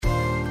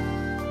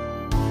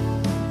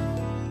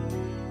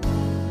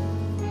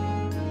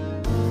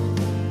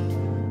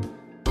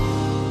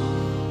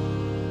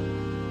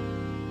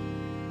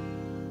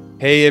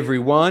Hey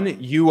everyone,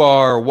 you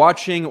are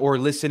watching or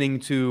listening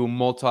to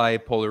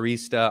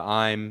Multipolarista.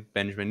 I'm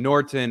Benjamin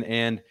Norton,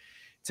 and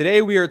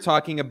today we are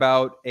talking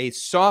about a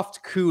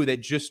soft coup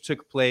that just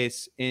took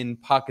place in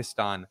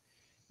Pakistan.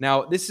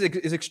 Now, this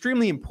is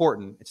extremely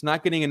important. It's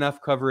not getting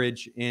enough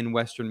coverage in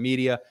Western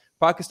media.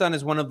 Pakistan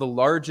is one of the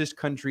largest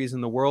countries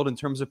in the world in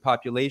terms of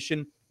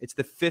population. It's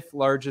the fifth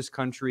largest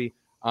country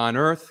on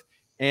earth,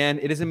 and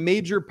it is a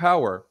major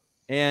power.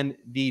 And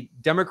the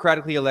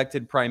democratically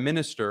elected Prime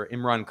Minister,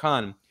 Imran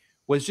Khan,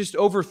 was just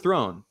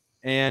overthrown.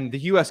 And the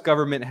US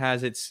government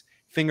has its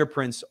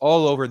fingerprints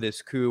all over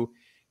this coup.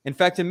 In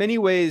fact, in many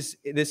ways,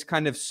 this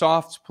kind of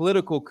soft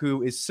political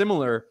coup is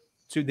similar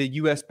to the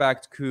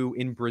US-backed coup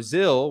in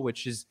Brazil,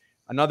 which is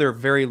another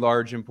very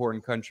large,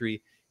 important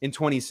country, in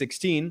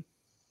 2016,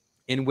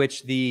 in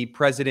which the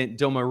president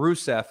Dilma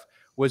Rousseff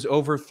was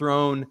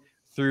overthrown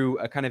through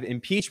a kind of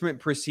impeachment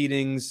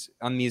proceedings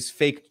on these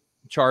fake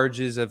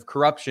charges of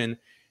corruption.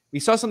 We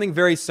saw something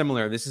very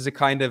similar. This is a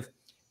kind of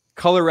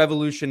color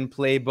revolution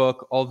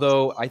playbook,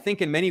 although I think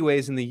in many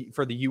ways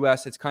for the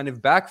US, it's kind of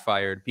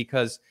backfired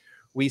because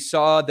we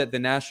saw that the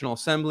National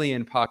Assembly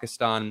in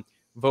Pakistan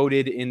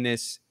voted in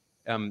this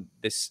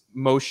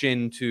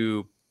motion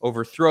to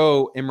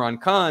overthrow Imran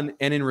Khan.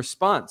 And in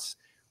response,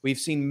 we've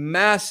seen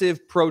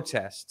massive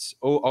protests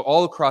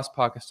all across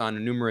Pakistan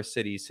in numerous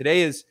cities.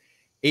 Today is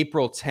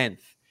April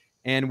 10th,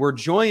 and we're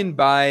joined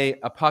by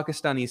a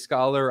Pakistani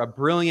scholar, a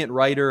brilliant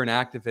writer and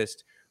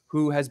activist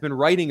who has been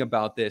writing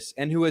about this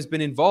and who has been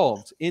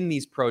involved in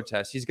these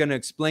protests. He's going to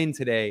explain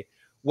today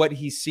what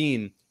he's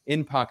seen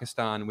in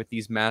Pakistan with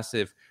these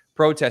massive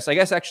protests. I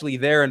guess actually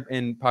there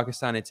in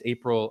Pakistan, it's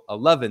April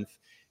 11th.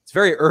 It's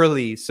very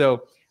early.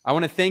 So I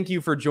want to thank you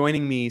for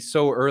joining me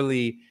so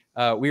early.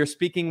 We are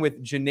speaking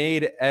with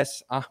Junaid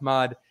S.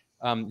 Ahmad.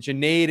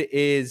 Junaid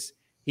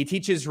he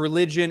teaches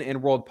religion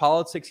and world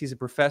politics. He's a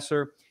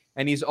professor,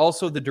 and he's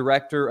also the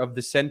director of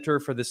the Center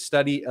for the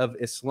Study of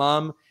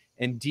Islam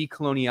and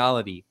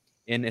Decoloniality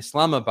in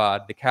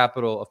Islamabad, the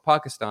capital of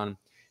Pakistan.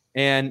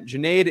 And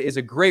Junaid is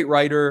a great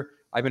writer.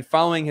 I've been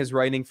following his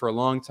writing for a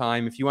long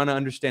time. If you want to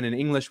understand in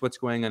English what's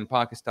going on in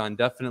Pakistan,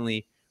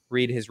 definitely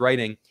read his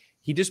writing.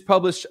 He just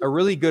published a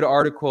really good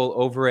article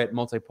over at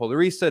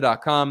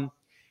multipolarista.com,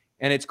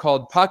 and it's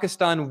called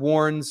Pakistan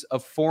Warns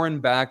of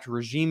Foreign-Backed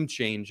Regime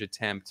Change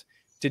Attempt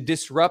to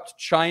Disrupt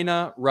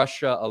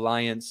China-Russia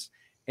Alliance.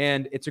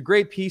 And it's a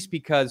great piece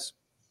because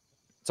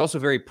it's also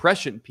a very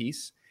prescient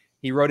piece.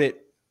 He wrote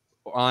it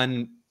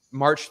on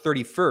March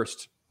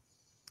 31st.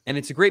 And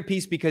it's a great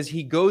piece because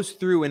he goes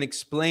through and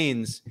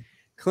explains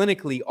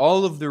clinically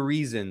all of the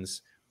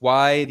reasons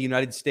why the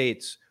United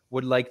States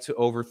would like to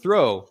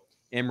overthrow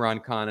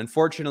Imran Khan.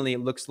 Unfortunately, it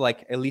looks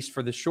like, at least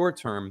for the short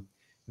term,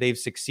 they've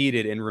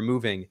succeeded in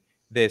removing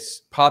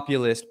this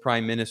populist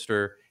prime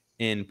minister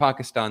in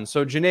Pakistan.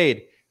 So,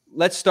 Junaid,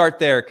 let's start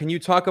there. Can you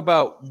talk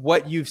about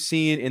what you've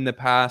seen in the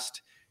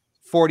past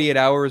 48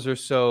 hours or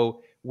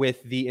so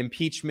with the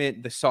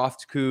impeachment, the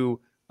soft coup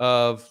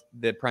of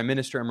the Prime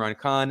Minister Imran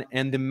Khan,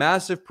 and the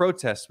massive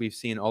protests we've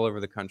seen all over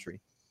the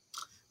country?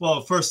 Well,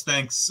 first,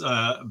 thanks,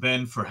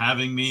 Ben, for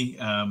having me.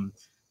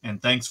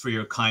 And thanks for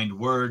your kind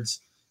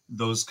words.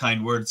 Those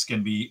kind words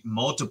can be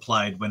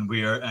multiplied when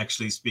we are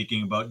actually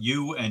speaking about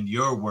you and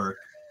your work.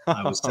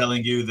 I was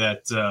telling you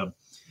that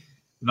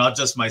not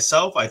just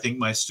myself, I think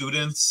my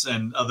students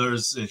and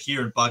others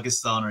here in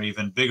Pakistan are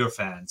even bigger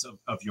fans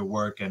of your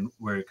work. And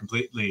we're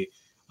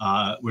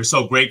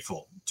so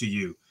grateful to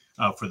you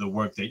for the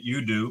work that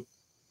you do.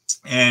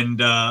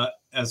 And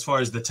as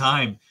far as the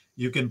time,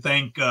 you can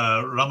thank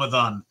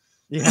Ramadan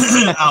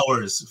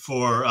hours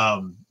for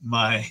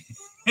my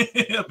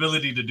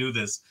ability to do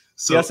this.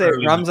 So I'll say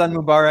Ramzan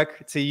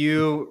Mubarak to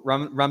you,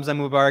 Ramzan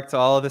Mubarak to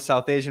all of the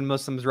South Asian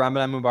Muslims,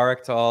 Ramadan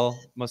Mubarak to all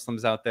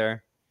Muslims out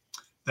there.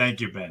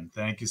 Thank you, Ben.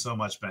 Thank you so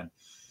much, Ben.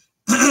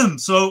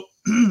 So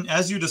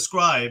as you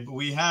describe,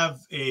 we have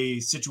a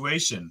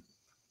situation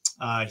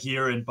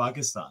here in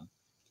Pakistan.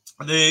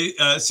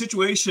 The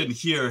situation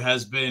here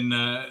has been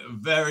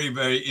very,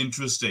 very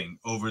interesting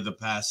over the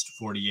past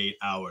 48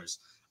 hours.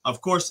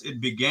 Of course,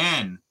 it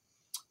began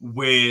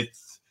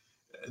with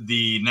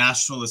the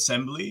National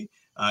Assembly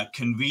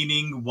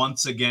convening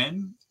once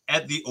again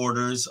at the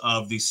orders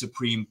of the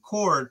Supreme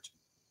Court,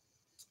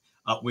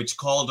 which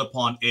called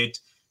upon it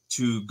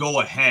to go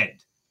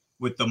ahead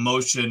with the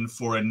motion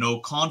for a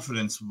no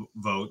confidence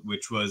vote,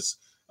 which was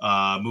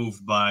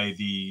moved by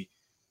the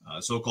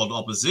so-called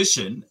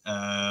opposition,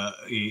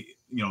 2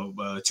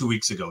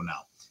 weeks ago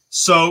now.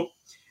 So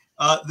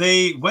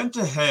they went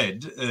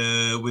ahead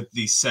with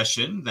the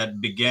session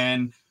that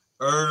began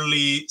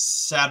early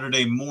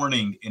Saturday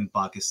morning in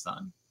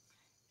Pakistan.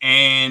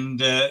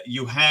 And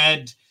you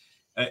had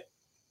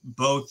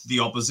both the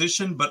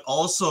opposition, but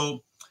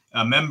also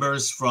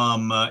members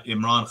from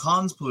Imran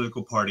Khan's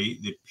political party,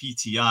 the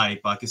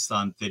PTI,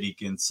 Pakistan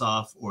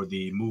Tehreek-e-Insaf, or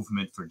the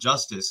Movement for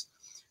Justice.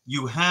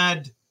 You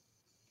had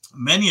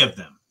many of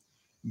them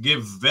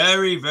give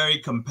very, very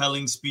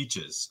compelling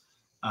speeches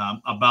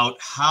about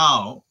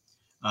how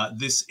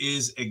this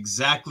is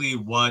exactly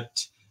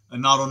what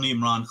not only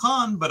Imran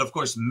Khan, but of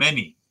course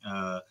many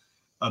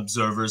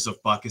observers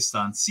of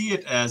Pakistan see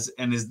it as,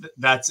 and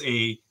that's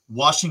a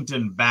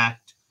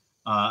Washington-backed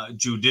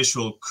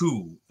judicial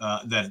coup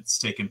that's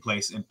taken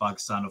place in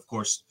Pakistan, of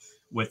course,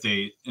 with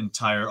a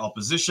entire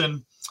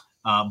opposition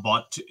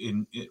bought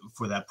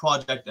for that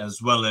project,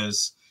 as well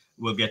as,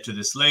 we'll get to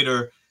this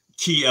later,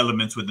 key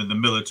elements within the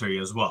military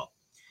as well.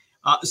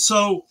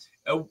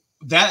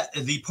 That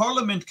the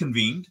parliament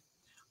convened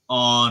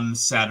on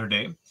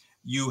Saturday.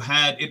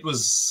 It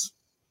was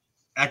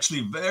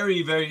actually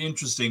very, very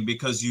interesting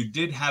because you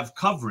did have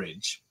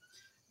coverage,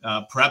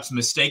 perhaps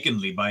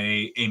mistakenly, by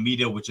a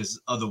media which has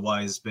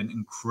otherwise been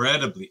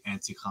incredibly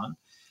anti-Khan.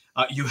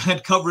 You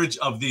had coverage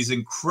of these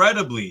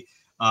incredibly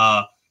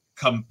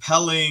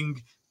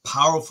compelling,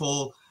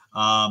 powerful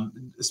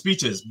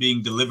speeches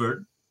being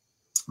delivered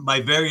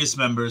by various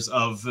members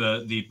of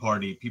the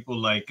party. People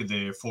like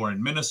their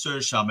foreign minister,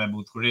 Shah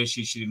Mahmood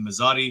Qureshi, Shirin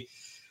Mazari,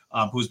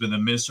 who's been the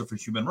Minister for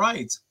Human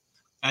Rights.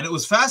 And it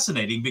was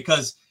fascinating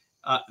because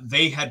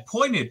they had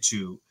pointed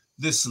to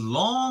this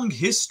long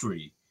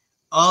history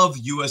of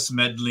U.S.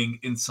 meddling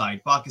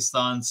inside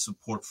Pakistan,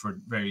 support for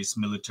various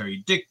military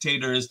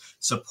dictators,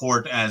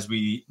 support, as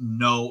we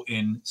know,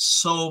 in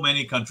so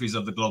many countries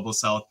of the global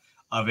south,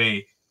 of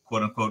a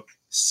quote-unquote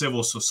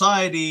civil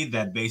society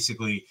that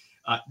basically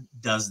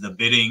does the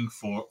bidding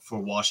for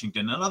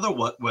Washington and other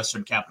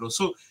Western capitals.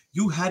 So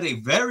you had a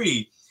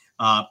very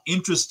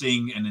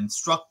interesting and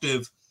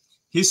instructive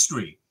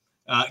history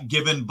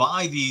given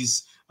by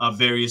these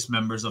various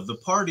members of the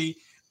party,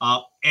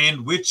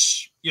 and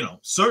which,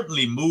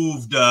 certainly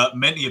moved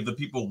many of the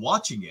people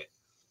watching it,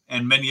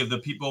 and many of the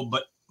people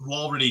who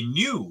already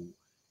knew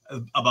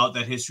about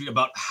that history,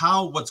 about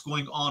how what's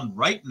going on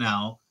right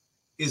now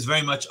is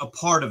very much a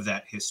part of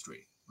that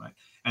history, right?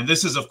 And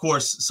this is, of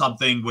course,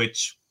 something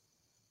which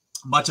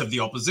much of the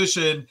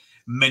opposition,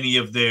 many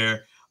of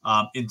their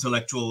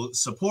intellectual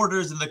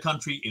supporters in the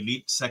country,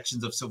 elite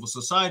sections of civil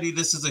society,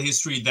 this is a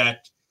history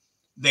that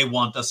they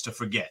want us to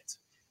forget,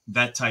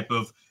 that type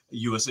of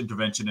U.S.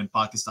 intervention in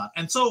Pakistan.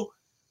 And so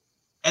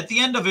at the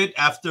end of it,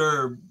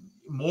 after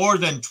more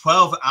than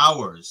 12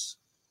 hours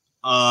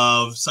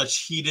of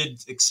such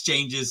heated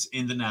exchanges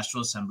in the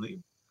National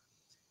Assembly,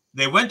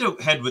 they went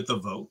ahead with the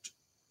vote.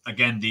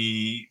 Again,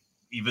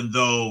 even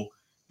though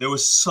there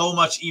was so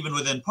much, even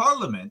within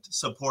Parliament,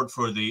 support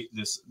for the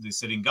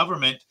sitting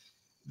government,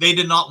 they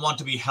did not want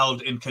to be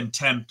held in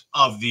contempt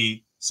of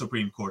the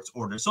Supreme Court's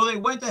order. So they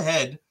went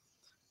ahead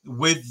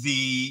with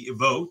the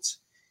vote,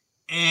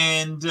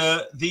 and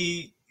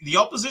the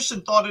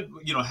opposition thought it,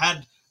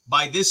 had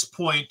by this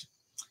point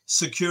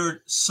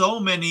secured so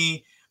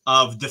many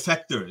of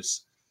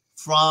defectors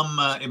from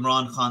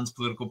Imran Khan's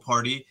political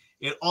party.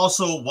 It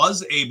also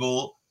was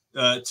able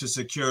to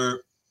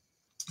secure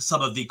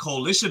some of the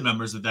coalition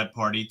members of that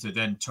party to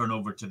then turn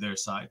over to their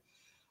side.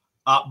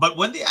 But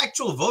when the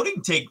actual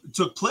voting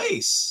took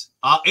place,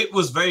 it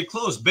was very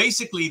close.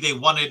 Basically, they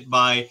won it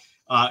by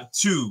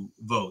 2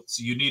 votes.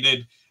 You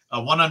needed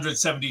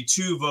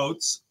 172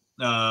 votes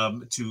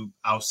to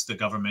oust the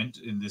government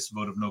in this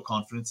vote of no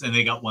confidence, and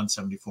they got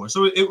 174.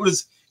 So it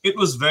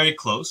was very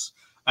close,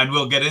 and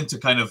we'll get into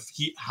kind of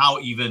how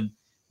even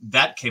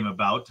that came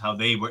about, how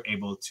they were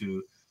able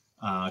to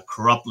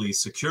corruptly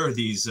secure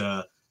these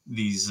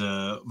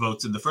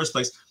votes in the first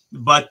place.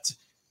 But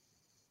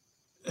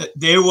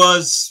there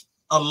was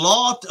a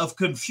lot of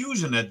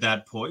confusion at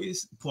that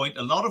point,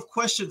 a lot of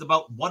questions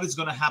about what is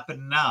going to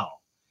happen now.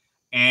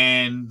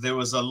 And there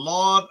was a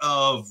lot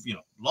of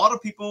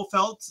people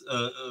felt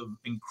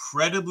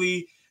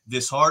incredibly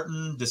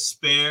disheartened,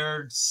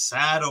 despaired,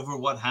 sad over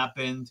what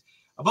happened.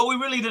 But we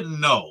really didn't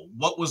know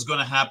what was going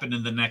to happen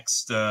in the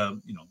next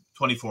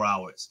 24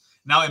 hours.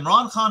 Now,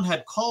 Imran Khan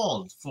had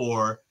called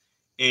for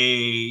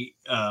a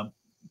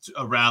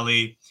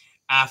rally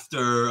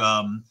after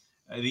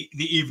the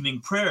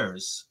evening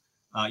prayers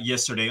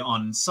yesterday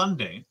on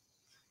Sunday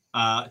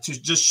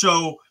to just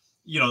show,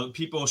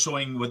 people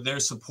showing with their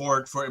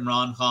support for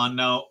Imran Khan.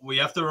 Now, we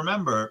have to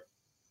remember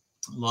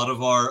a lot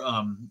of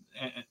our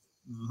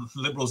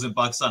liberals in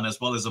Pakistan as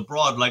well as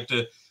abroad like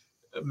to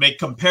make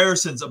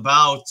comparisons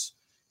about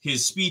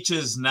his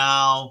speeches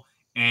now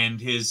and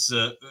his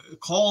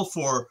call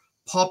for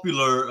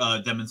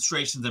popular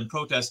demonstrations and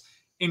protests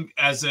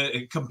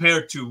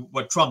compared to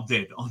what Trump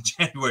did on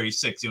January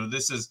 6th.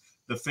 This is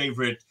the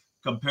favorite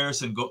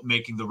comparison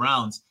making the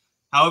rounds.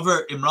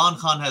 However, Imran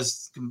Khan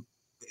has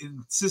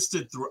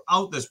insisted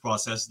throughout this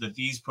process that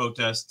these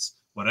protests,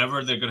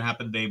 whatever they're going to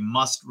happen, they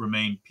must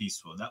remain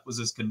peaceful. That was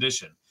his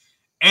condition.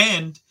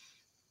 And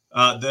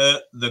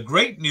the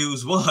great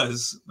news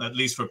was, at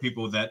least for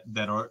people that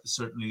are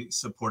certainly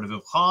supportive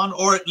of Khan,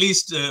 or at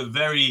least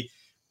very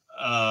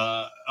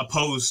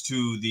opposed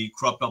to the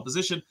corrupt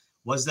opposition,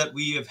 was that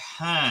we have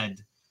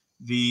had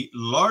the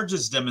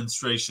largest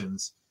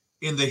demonstrations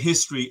in the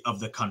history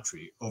of the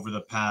country over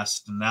the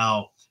past,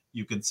 now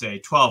you can say,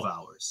 12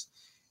 hours.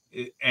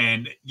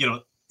 And,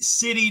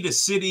 city to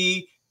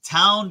city,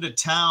 town to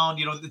town,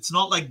 it's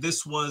not like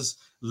this was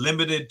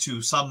limited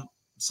to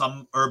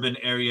some urban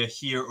area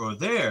here or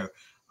there.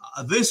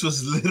 This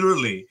was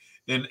literally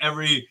in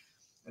every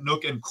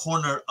nook and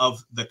corner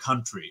of the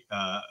country,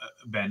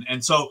 Ben.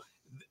 And so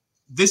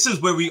this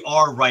is where we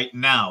are right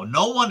now.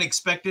 No one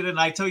expected, and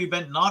I tell you,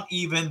 Ben, not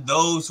even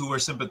those who were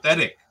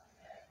sympathetic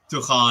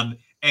to Khan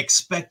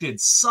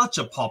expected such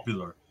a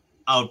popular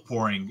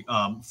outpouring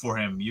for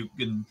him. You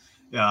can,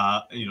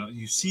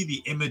 you see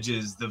the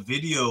images, the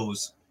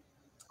videos,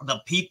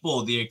 the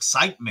people, the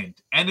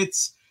excitement, and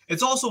it's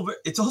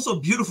also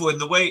beautiful in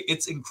the way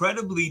it's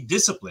incredibly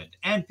disciplined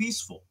and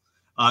peaceful.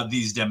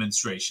 These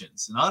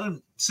demonstrations, not a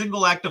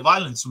single act of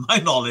violence, to my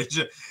knowledge,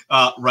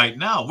 right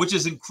now, which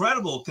is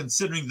incredible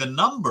considering the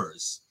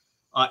numbers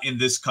in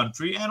this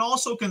country, and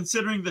also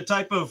considering the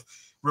type of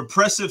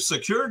repressive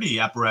security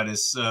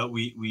apparatus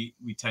we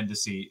tend to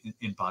see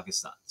in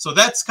Pakistan. So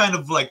that's kind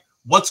of like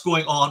what's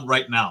going on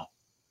right now.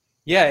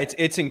 Yeah,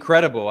 it's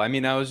incredible. I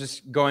mean, I was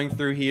just going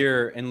through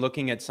here and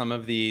looking at some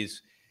of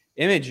these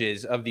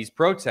images of these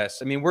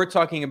protests. I mean, we're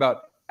talking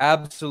about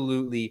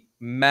absolutely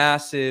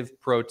massive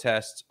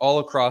protests all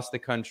across the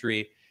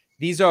country.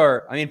 These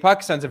are, I mean,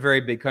 Pakistan's a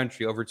very big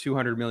country, over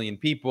 200 million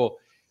people,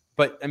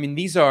 but I mean,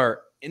 these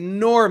are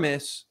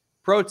enormous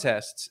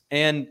protests.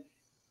 And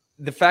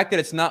the fact that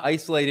it's not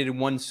isolated in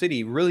one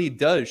city really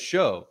does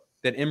show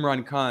that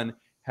Imran Khan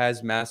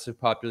has massive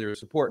popular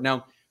support.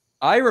 Now,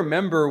 I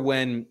remember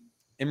when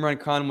Imran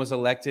Khan was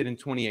elected in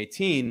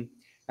 2018,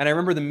 and I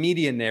remember the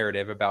media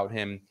narrative about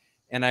him.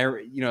 And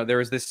there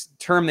was this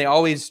term they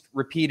always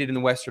repeated in the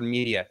Western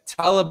media,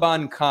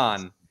 Taliban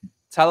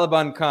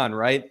Khan,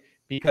 right?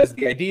 Because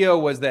the idea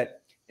was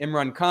that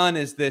Imran Khan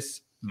is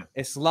this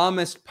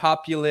Islamist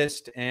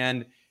populist,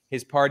 and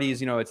his party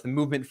is, it's the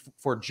movement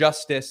for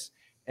justice.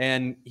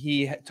 And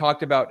he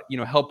talked about,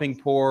 helping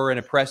poor and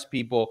oppressed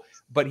people.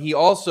 But he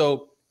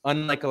also,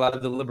 unlike a lot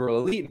of the liberal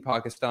elite in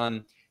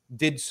Pakistan,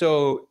 did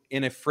so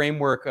in a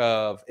framework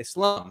of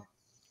Islam,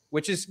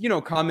 which is,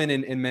 common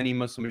in many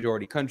Muslim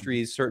majority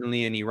countries.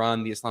 Certainly in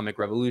Iran, the Islamic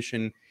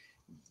Revolution,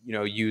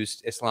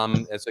 used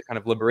Islam as a kind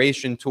of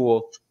liberation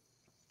tool.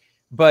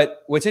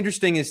 But what's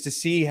interesting is to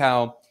see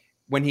how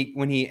when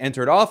he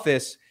entered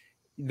office,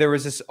 there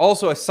was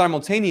also a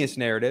simultaneous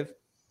narrative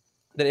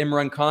that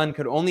Imran Khan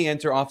could only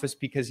enter office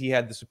because he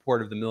had the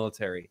support of the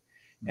military.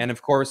 And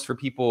of course, for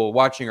people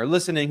watching or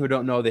listening who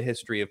don't know the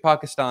history of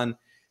Pakistan,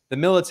 the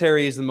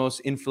military is the most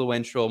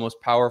influential,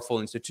 most powerful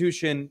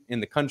institution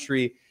in the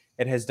country.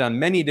 It has done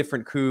many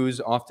different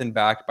coups, often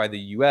backed by the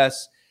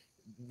U.S.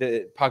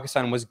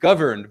 Pakistan was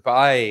governed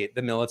by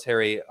the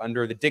military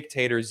under the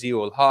dictator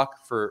Zia-ul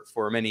Haq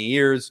for many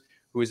years,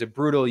 who was a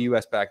brutal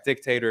U.S.-backed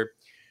dictator.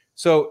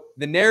 So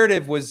the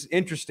narrative was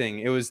interesting.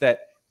 It was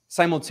that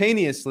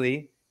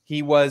simultaneously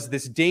he was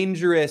this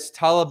dangerous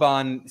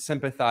Taliban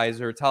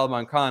sympathizer,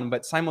 Taliban Khan,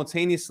 but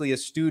simultaneously a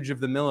stooge of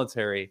the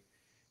military.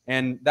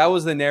 And that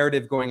was the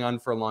narrative going on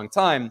for a long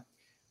time.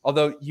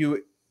 Although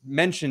you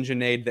mentioned,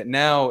 Junaid, that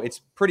now it's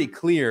pretty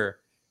clear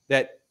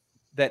that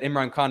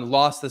Imran Khan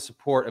lost the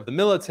support of the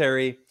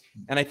military.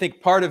 And I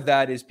think part of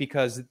that is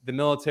because the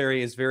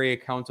military is very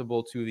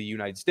accountable to the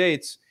United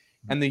States,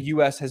 and the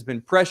U.S. has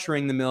been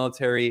pressuring the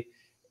military.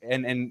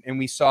 And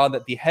we saw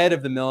that the head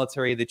of the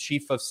military, the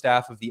chief of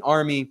staff of the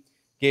army,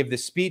 gave the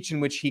speech in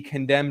which he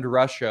condemned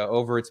Russia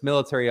over its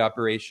military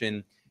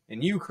operation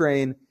in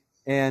Ukraine.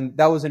 And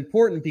that was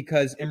important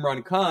because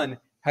Imran Khan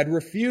had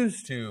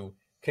refused to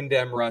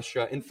condemn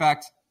Russia. In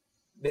fact,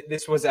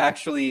 this was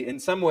actually, in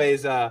some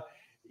ways, I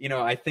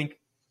think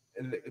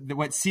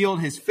what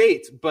sealed his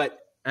fate. But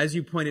as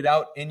you pointed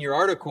out in your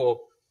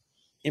article,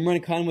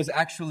 Imran Khan was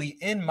actually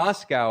in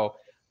Moscow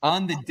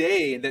on the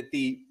day that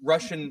the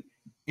Russian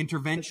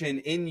intervention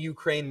in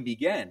Ukraine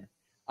began.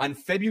 On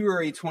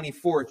February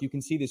 24th, you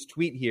can see this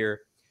tweet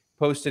here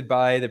posted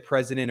by the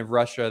president of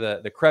Russia,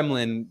 the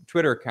Kremlin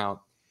Twitter account.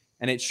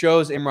 And it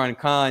shows Imran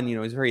Khan,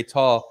 he's very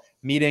tall,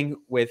 meeting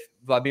with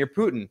Vladimir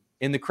Putin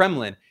in the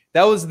Kremlin.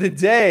 That was the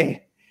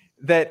day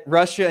that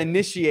Russia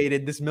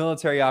initiated this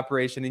military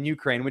operation in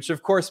Ukraine, which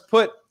of course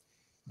put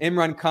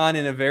Imran Khan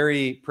in a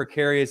very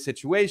precarious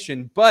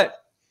situation. But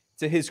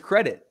to his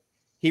credit,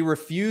 he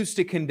refused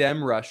to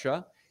condemn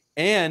Russia.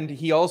 And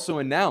he also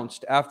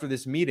announced after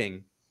this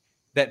meeting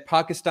that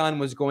Pakistan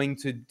was going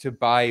to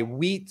buy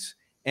wheat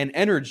and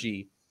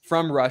energy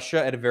from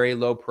Russia at a very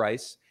low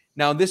price.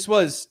 Now, this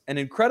was an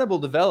incredible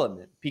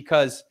development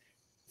because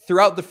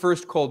throughout the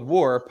first Cold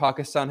War,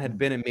 Pakistan had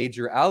been a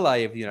major ally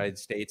of the United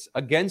States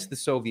against the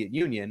Soviet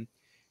Union.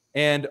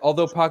 And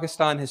although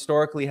Pakistan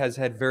historically has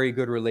had very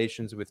good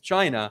relations with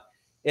China,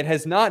 it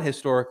has not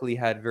historically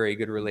had very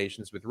good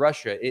relations with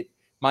Russia.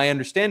 My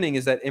understanding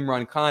is that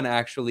Imran Khan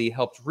actually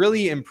helped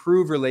really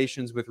improve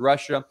relations with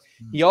Russia.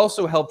 He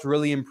also helped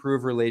really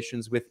improve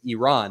relations with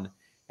Iran.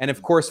 And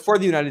of course, for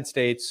the United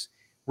States,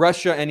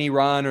 Russia and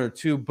Iran are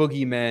two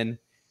boogeymen,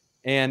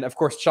 and of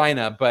course,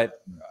 China.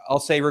 But I'll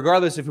say,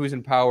 regardless of who's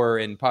in power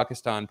in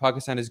Pakistan,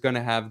 Pakistan is going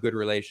to have good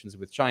relations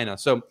with China.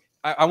 So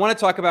I want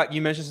to talk about,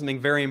 you mentioned something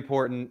very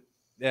important.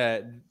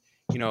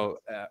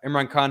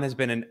 Imran Khan has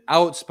been an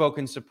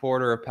outspoken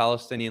supporter of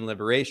Palestinian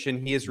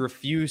liberation. He has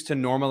refused to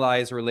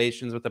normalize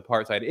relations with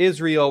apartheid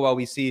Israel, while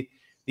we see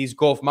these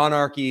Gulf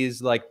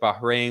monarchies like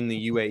Bahrain,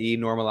 the UAE,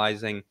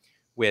 normalizing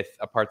with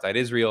apartheid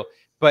Israel.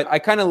 But I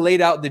kind of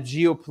laid out the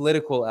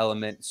geopolitical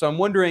element. So I'm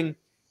wondering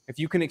if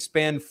you can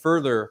expand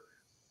further.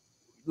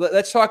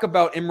 Let's talk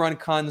about Imran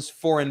Khan's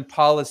foreign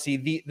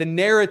policy, the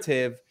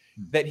narrative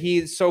that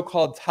he's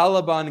so-called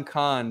Taliban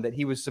Khan, that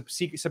he was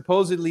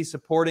supposedly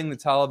supporting the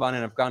Taliban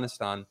in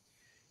Afghanistan.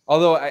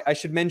 Although I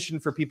should mention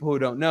for people who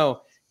don't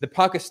know, the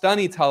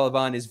Pakistani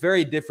Taliban is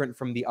very different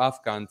from the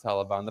Afghan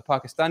Taliban. The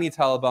Pakistani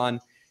Taliban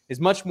is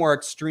much more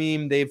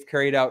extreme. They've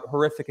carried out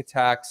horrific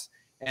attacks,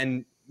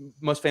 and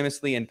most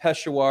famously in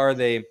Peshawar,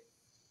 they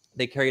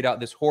carried out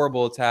this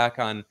horrible attack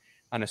on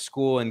a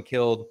school and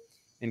killed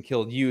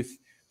youth.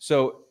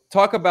 So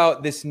talk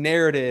about this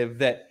narrative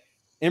that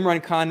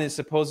Imran Khan is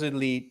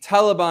supposedly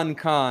Taliban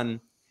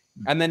Khan,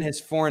 and then his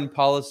foreign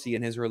policy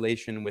and his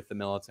relation with the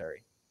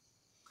military.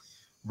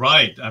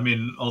 Right. I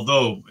mean,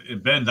 although,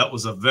 Ben, that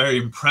was a very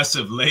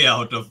impressive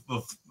layout of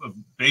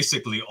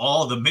basically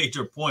all the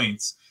major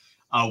points,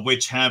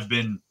 which have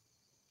been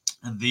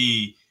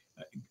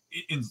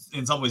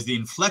in some ways the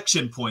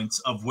inflection points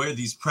of where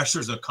these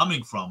pressures are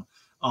coming from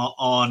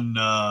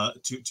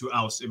to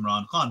oust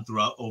Imran Khan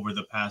throughout over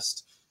the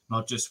past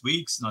not just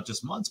weeks, not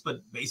just months,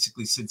 but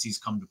basically since he's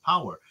come to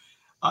power.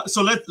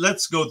 So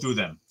let's go through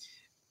them.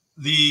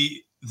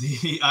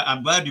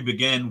 I'm glad you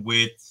began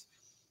with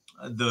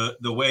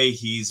the way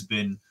he's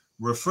been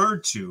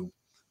referred to,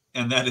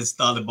 and that is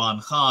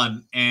Taliban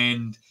Khan.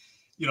 And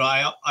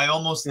I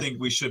almost think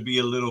we should be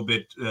a little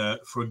bit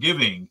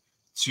forgiving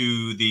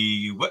to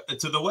the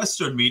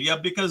Western media,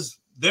 because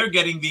they're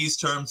getting these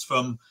terms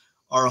from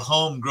our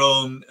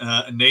homegrown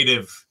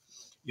native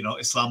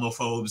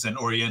Islamophobes and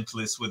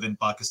Orientalists within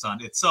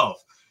Pakistan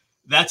itself.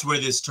 That's where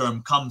this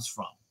term comes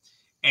from.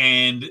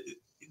 And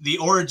the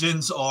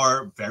origins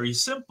are very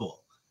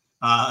simple.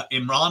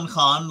 Imran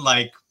Khan,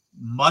 like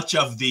much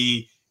of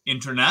the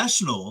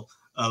international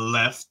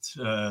left,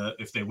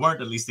 if they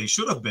weren't, at least they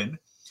should have been,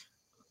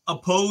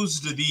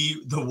 opposed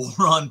the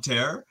war on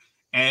terror,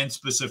 and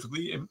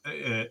specifically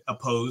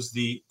opposed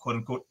the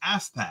quote-unquote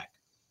AFPAC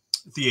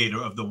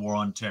theater of the war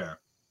on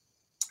terror.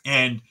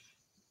 And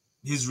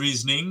his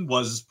reasoning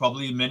was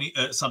probably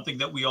something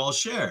that we all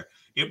share.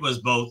 It was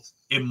both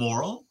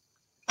immoral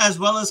as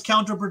well as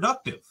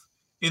counterproductive,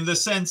 in the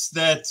sense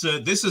that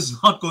this is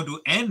not going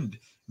to end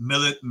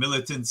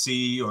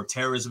militancy or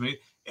terrorism.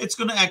 It's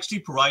going to actually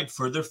provide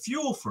further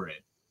fuel for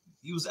it.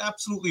 He was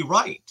absolutely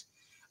right.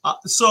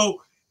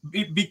 So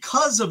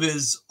because of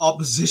his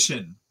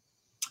opposition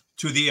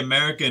to the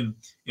American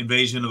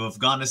invasion of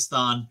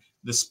Afghanistan,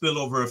 the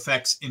spillover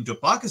effects into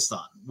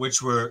Pakistan,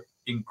 which were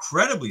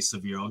incredibly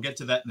severe, I'll get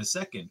to that in a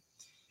second,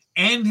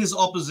 and his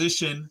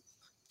opposition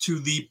to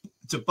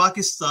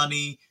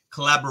Pakistani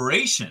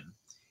collaboration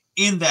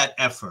in that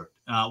effort,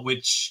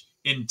 which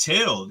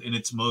entailed in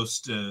its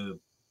most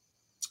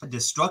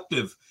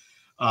destructive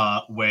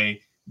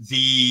way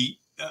the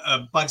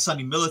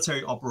Pakistani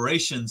military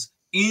operations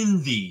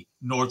in the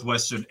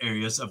northwestern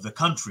areas of the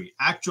country,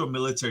 actual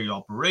military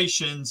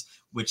operations,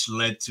 which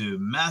led to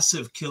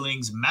massive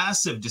killings,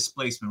 massive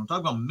displacement. We're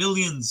talking about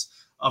millions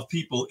of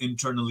people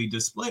internally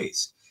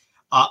displaced.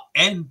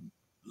 And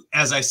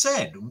as I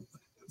said,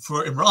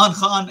 for Imran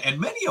Khan and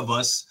many of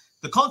us,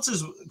 the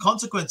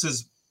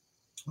consequences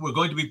were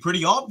going to be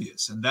pretty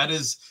obvious. And that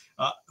is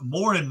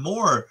more and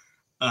more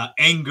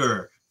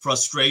anger,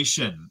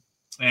 frustration,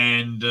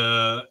 and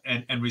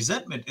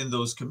resentment in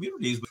those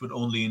communities, which would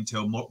only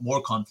entail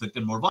more conflict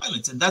and more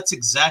violence. And that's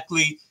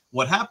exactly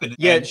what happened.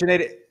 Yeah,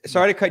 Junaid,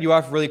 sorry to cut you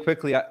off really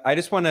quickly. I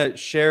just want to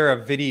share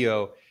a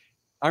video.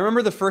 I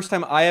remember the first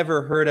time I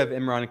ever heard of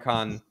Imran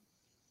Khan.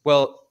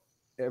 Well,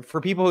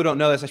 for people who don't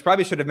know this, I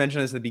probably should have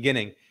mentioned this at the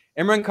beginning.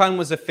 Imran Khan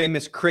was a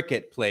famous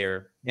cricket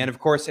player. And of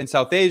course, in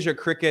South Asia,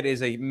 cricket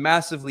is a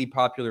massively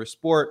popular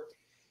sport,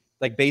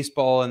 like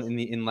baseball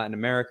in Latin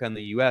America and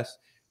the US.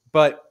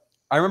 But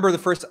I remember the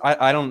first,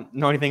 I don't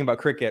know anything about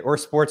cricket or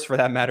sports for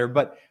that matter,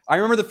 but I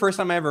remember the first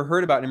time I ever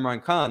heard about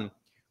Imran Khan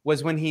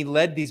was when he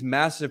led these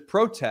massive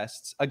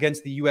protests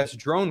against the US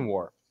drone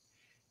war.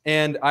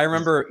 And I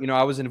remember,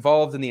 I was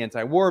involved in the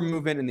anti-war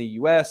movement in the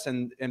US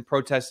and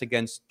protests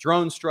against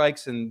drone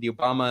strikes and the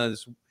Obama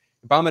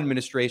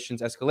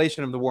administration's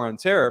escalation of the war on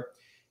terror.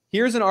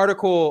 Here's an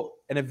article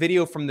and a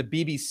video from the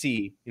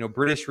BBC,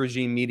 British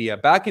regime media,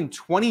 back in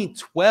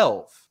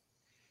 2012.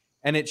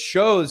 And it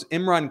shows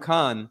Imran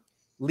Khan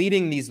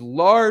leading these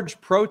large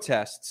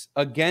protests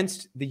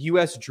against the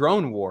US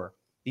drone war,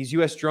 these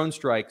US drone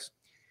strikes.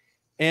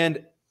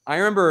 And I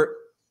remember,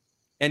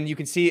 and you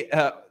can see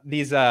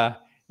these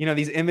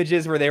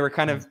images where they were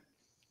kind of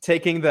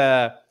taking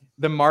the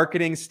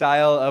marketing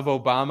style of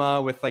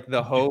Obama with like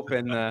the hope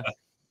and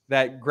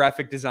that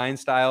graphic design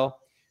style.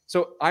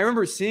 So I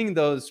remember seeing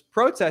those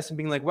protests and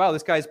being like, wow,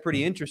 this guy's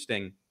pretty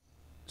interesting.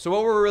 So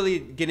what we're really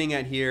getting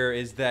at here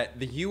is that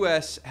the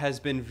U.S. has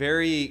been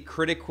very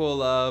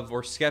critical of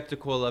or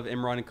skeptical of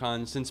Imran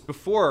Khan since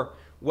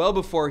well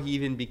before he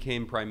even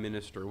became prime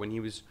minister, when he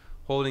was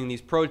holding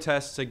these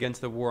protests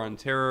against the war on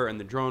terror and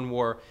the drone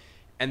war.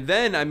 And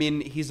then, I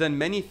mean, he's done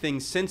many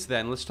things since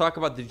then. Let's talk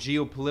about the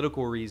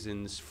geopolitical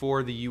reasons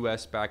for the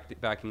U.S.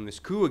 backing this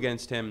coup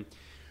against him.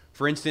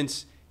 For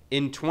instance,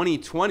 in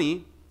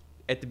 2020,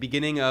 at the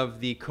beginning of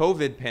the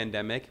COVID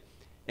pandemic,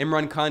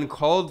 Imran Khan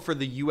called for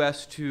the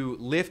U.S. to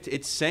lift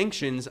its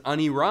sanctions on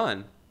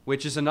Iran,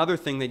 which is another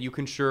thing that you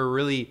can sure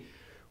really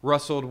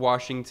rustled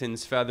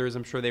Washington's feathers.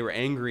 I'm sure they were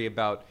angry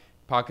about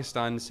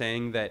Pakistan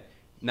saying that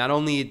not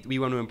only we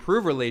want to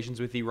improve relations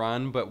with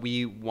Iran, but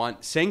we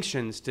want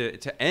sanctions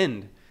to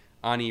end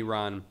on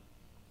Iran.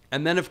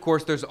 And then, of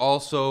course, there's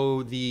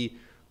also the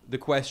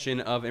question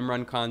of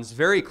Imran Khan's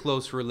very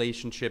close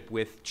relationship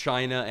with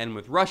China and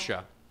with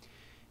Russia.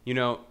 You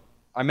know,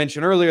 I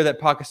mentioned earlier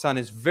that Pakistan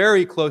is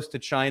very close to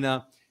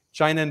China.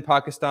 China and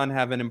Pakistan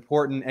have an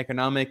important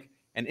economic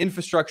and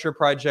infrastructure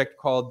project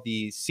called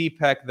the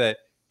CPEC, the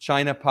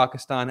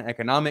China-Pakistan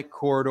Economic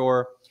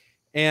Corridor.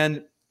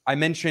 And I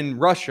mentioned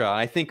Russia.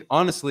 I think,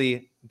 honestly,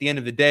 at the end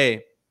of the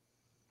day,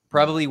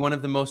 probably one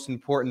of the most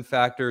important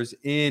factors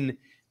in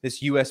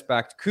this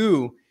U.S.-backed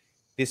coup,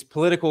 this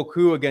political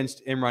coup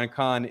against Imran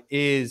Khan,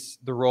 is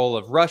the role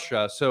of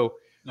Russia. So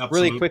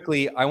really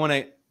quickly, I want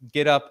to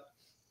get up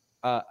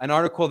an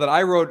article that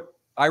I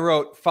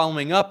wrote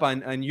following up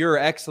on your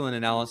excellent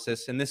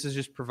analysis. And this is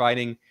just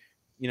providing,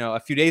 a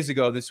few days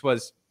ago, this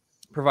was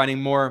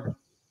providing more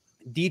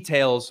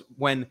details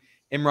when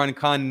Imran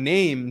Khan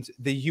named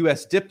the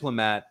U.S.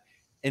 diplomat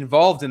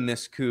involved in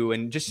this coup.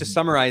 And just to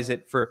summarize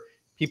it for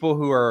people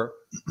who are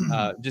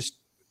just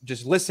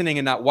listening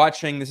and not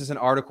watching, this is an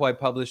article I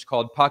published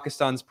called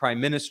 "Pakistan's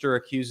Prime Minister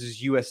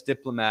Accuses U.S.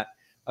 Diplomat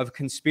of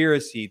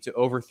Conspiracy to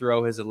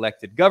Overthrow His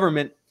Elected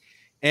Government."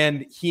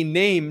 And he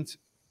named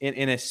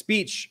in a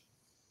speech,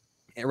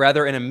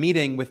 rather in a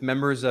meeting with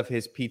members of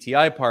his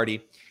PTI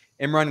party,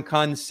 Imran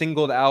Khan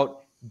singled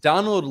out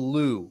Donald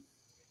Lu.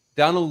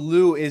 Donald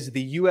Lu is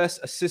the U.S.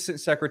 Assistant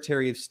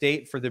Secretary of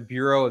State for the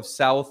Bureau of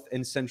South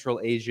and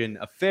Central Asian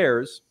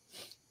Affairs.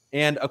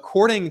 And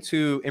according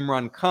to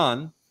Imran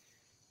Khan,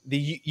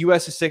 the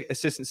U.S.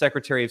 Assistant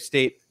Secretary of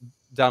State,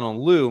 Donald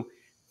Lu,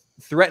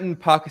 threatened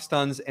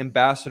Pakistan's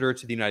ambassador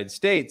to the United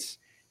States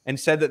and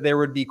said that there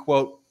would be,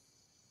 quote,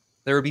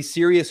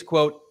 serious,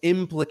 quote,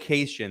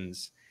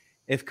 implications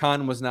if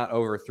Khan was not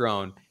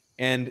overthrown.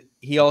 And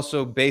he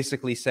also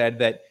basically said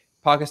that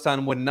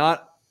Pakistan would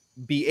not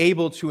be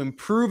able to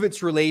improve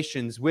its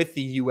relations with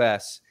the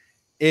U.S.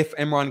 if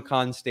Imran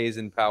Khan stays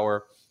in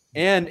power.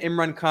 And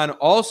Imran Khan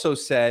also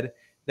said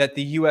that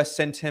the U.S.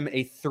 sent him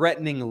a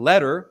threatening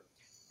letter.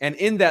 And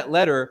in that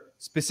letter,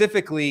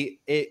 specifically,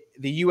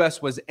 the U.S.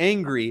 was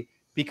angry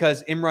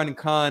because Imran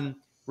Khan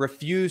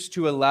refused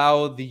to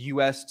allow the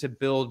U.S. to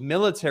build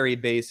military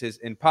bases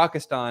in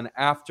Pakistan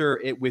after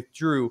it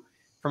withdrew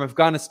from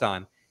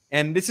Afghanistan.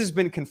 And this has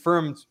been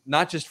confirmed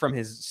not just from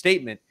his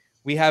statement.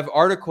 We have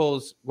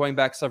articles going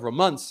back several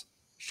months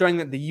showing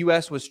that the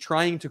U.S. was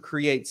trying to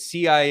create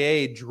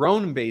CIA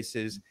drone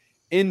bases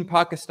in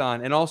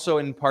Pakistan and also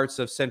in parts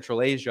of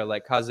Central Asia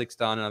like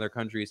Kazakhstan and other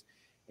countries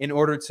in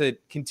order to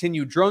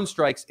continue drone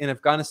strikes in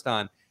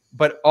Afghanistan.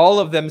 But all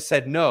of them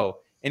said no,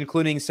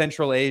 including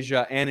Central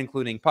Asia and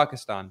including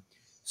Pakistan.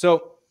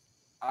 So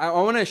I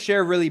want to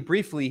share really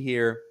briefly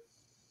here.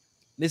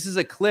 This is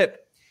a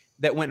clip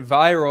that went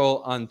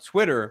viral on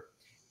Twitter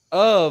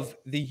of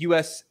the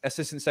U.S.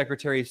 Assistant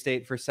Secretary of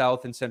State for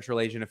South and Central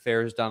Asian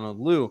Affairs, Donald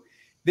Lu.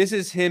 This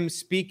is him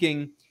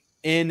speaking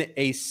in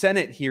a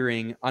Senate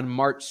hearing on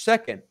March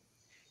 2nd.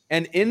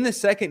 And in the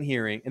Senate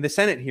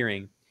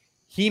hearing,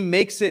 he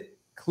makes it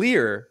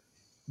clear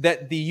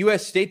that the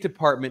U.S. State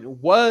Department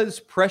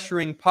was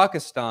pressuring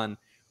Pakistan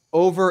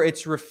over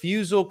its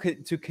refusal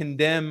to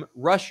condemn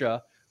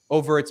Russia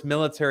over its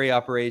military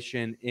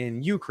operation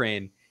in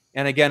Ukraine.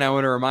 And again, I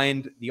want to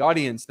remind the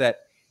audience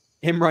that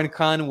Imran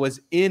Khan was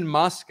in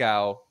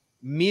Moscow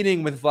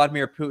meeting with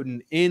Vladimir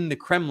Putin in the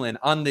Kremlin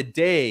on the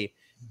day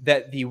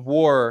that the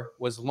war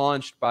was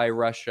launched by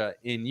Russia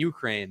in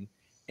Ukraine.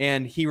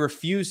 And he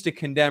refused to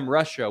condemn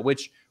Russia,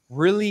 which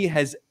really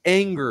has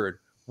angered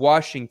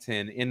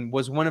Washington and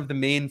was one of the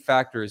main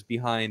factors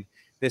behind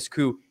this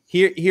coup.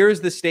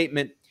 Here's the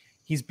statement.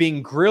 He's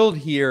being grilled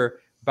here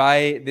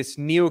by this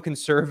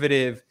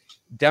neoconservative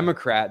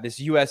Democrat, this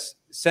U.S.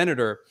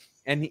 senator,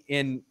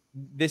 and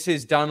this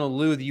is Donald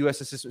Lu, the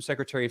U.S. Assistant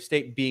Secretary of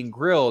State, being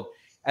grilled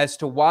as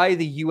to why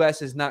the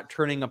U.S. is not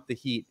turning up the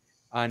heat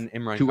on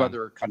Imran Khan. Two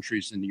other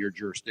countries in your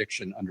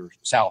jurisdiction under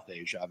South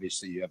Asia,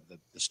 obviously you have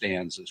the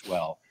stands as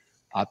well,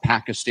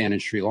 Pakistan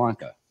and Sri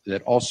Lanka,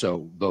 that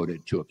also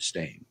voted to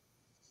abstain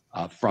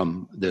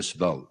from this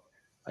vote.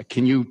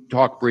 Can you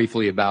talk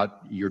briefly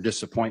about your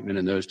disappointment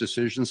in those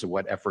decisions and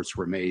what efforts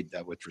were made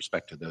with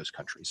respect to those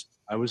countries?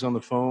 I was on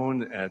the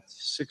phone at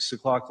 6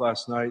 o'clock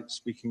last night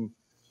speaking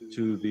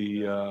to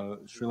the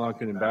Sri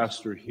Lankan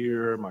ambassador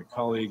here. My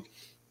colleague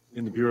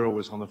in the Bureau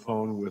was on the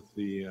phone with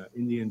the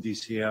Indian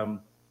DCM.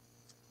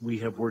 We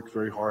have worked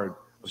very hard.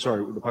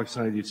 Sorry, with the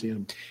Pakistani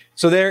DCM.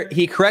 So there,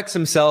 he corrects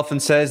himself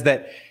and says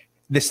that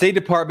the State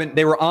Department,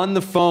 they were on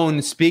the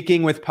phone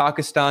speaking with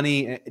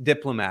Pakistani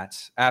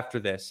diplomats after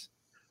this.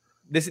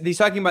 He's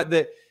talking about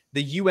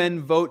the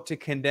UN vote to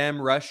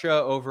condemn Russia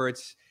over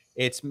its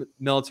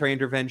military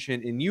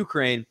intervention in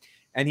Ukraine,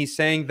 and he's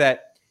saying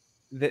that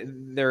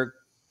they're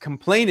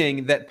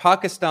complaining that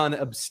Pakistan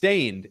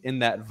abstained in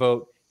that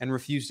vote and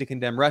refused to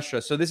condemn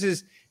Russia. So this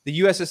is the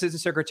U.S.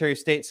 Assistant Secretary of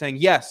State saying,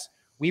 yes,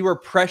 we were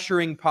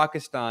pressuring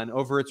Pakistan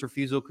over its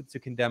refusal to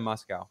condemn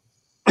Moscow.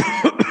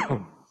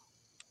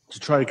 To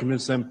try to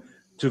convince them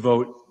to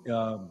vote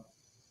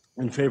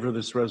in favor of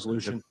this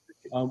resolution.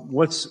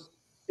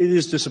 It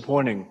is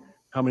disappointing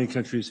how many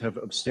countries have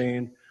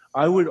abstained.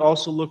 I would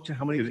also look to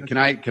how many. Can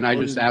I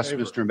just ask,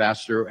 Mr.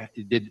 Ambassador,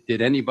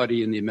 did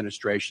anybody in the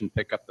administration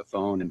pick up the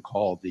phone and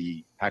call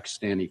the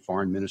Pakistani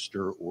foreign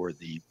minister or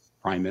the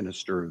prime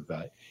minister of?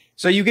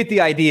 So you get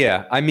the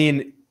idea. I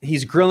mean,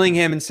 he's grilling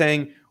him and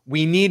saying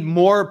we need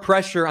more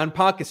pressure on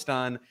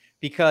Pakistan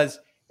because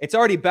it's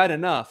already bad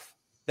enough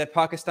that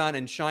Pakistan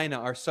and China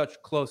are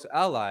such close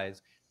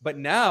allies, but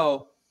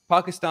now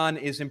Pakistan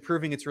is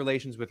improving its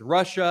relations with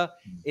Russia.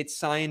 It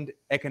signed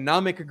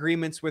economic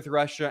agreements with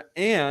Russia,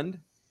 and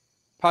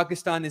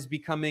Pakistan is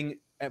becoming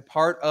a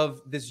part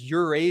of this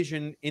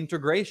Eurasian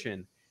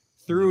integration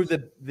through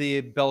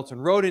the Belt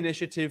and Road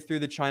Initiative, through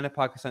the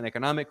China-Pakistan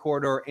Economic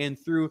Corridor, and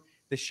through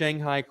the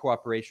Shanghai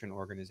Cooperation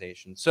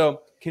Organization.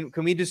 So can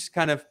we just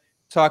kind of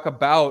talk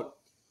about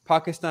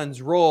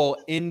Pakistan's role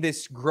in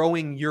this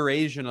growing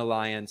Eurasian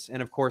alliance,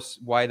 and of course,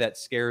 why that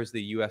scares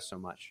the U.S. so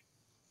much?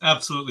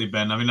 Absolutely,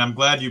 Ben. I mean, I'm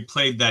glad you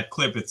played that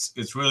clip.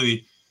 It's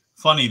really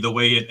funny the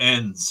way it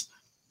ends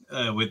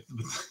with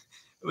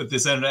the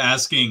senator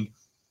asking,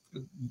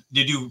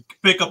 did you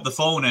pick up the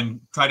phone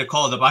and try to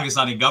call the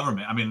Pakistani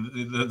government? I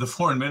mean, the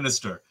foreign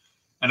minister.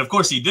 And of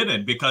course he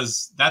didn't,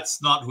 because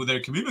that's not who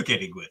they're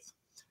communicating with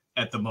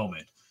at the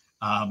moment.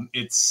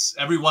 It's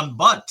everyone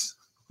but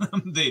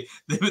the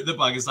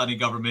Pakistani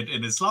government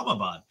in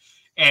Islamabad.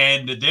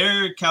 And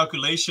their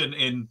calculation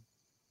in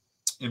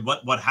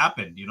what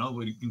happened,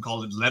 we can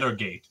call it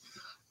Lettergate,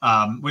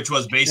 which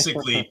was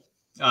basically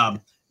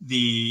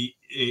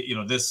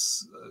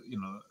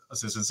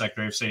Assistant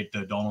Secretary of State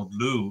Donald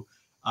Lu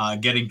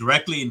getting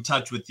directly in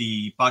touch with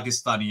the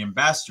Pakistani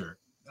ambassador.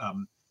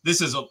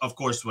 This is, of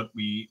course, what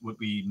we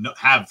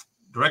have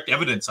direct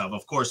evidence of.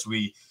 Of course,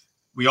 we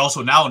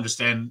also now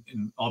understand,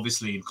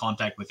 obviously, in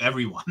contact with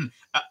everyone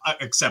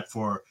except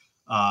for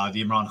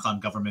the Imran Khan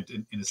government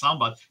in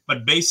Islamabad,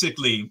 but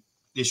basically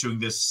issuing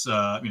this,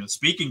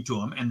 speaking to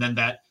him, and then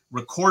that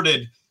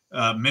recorded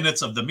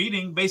minutes of the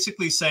meeting,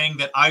 basically saying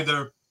that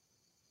either,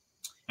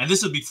 and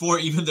this is before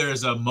even there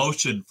is a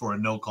motion for a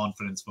no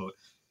confidence vote,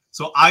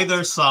 so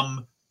either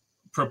some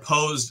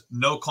proposed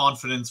no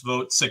confidence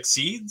vote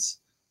succeeds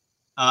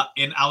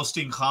in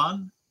ousting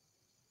Khan,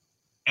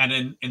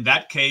 and in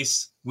that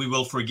case, we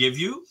will forgive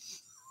you.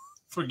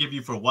 Forgive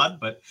you for what?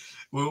 But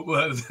we're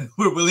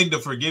willing to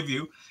forgive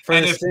you.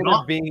 For the sake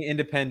of being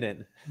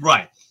independent.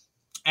 Right.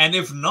 And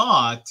if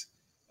not,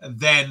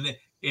 then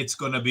it's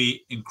going to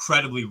be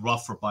incredibly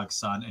rough for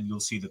Pakistan, and you'll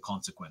see the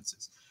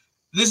consequences.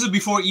 This is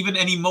before even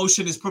any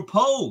motion is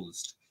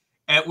proposed,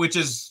 which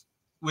is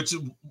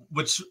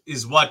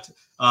what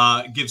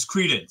gives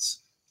credence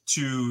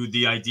to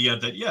the idea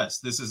that, yes,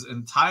 this is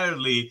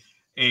entirely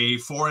a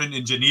foreign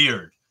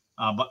engineered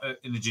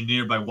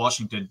by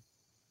Washington,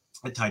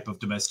 a type of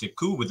domestic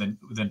coup within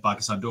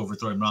Pakistan to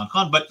overthrow Imran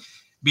Khan. But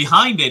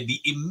behind it,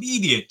 the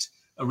immediate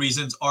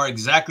reasons are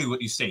exactly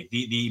what you say.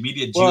 The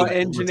immediate. Well,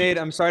 and Junaid,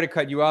 I'm sorry to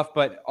cut you off,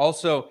 but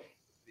also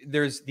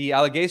there's the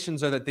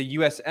allegations are that the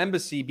U.S.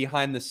 embassy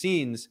behind the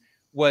scenes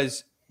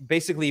was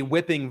basically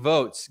whipping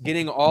votes,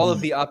 getting all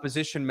of the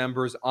opposition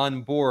members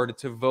on board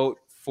to vote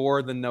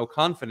for the no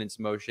confidence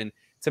motion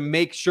to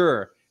make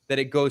sure that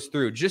it goes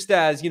through. Just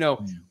as,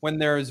 when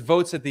there's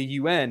votes at the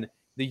UN,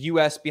 the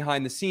U.S.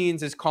 behind the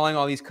scenes is calling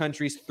all these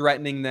countries,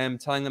 threatening them,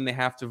 telling them they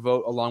have to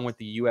vote along with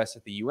the U.S.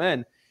 at the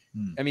UN.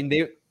 I mean,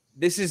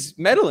 this is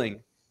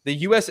meddling. The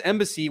U.S.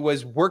 embassy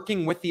was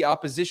working with the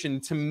opposition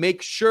to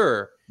make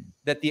sure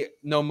that the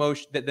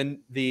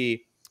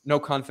no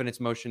confidence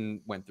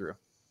motion went through.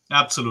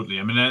 Absolutely.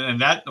 I mean, and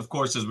that, of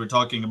course, as we're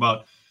talking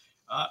about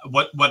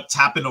what's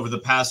happened over the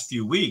past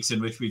few weeks, in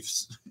which we've,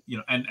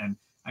 and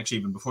actually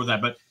even before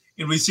that, but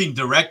we've seen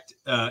direct,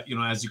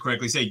 as you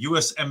correctly say,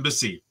 U.S.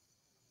 embassy,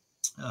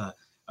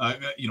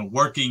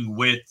 working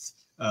with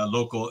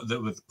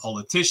with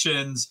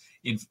politicians,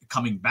 in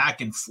coming back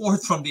and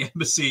forth from the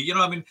embassy.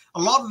 I mean, a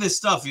lot of this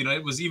stuff,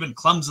 it was even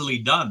clumsily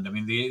done. I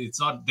mean, it's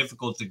not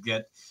difficult to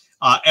get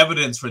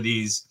evidence for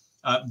these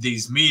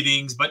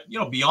meetings. But,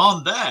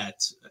 beyond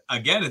that,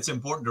 again, it's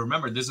important to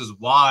remember this is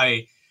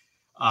why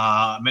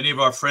many of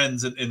our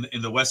friends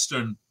in the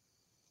Western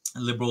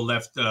liberal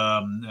left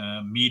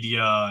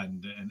media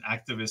and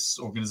activist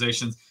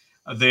organizations,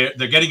 they're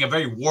getting a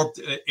very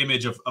warped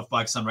image of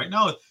Pakistan right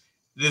now.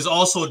 There's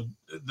also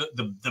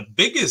the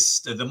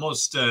biggest, the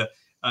most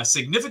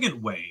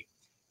significant way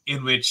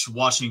in which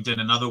Washington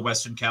and other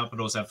Western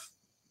capitals have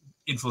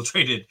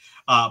infiltrated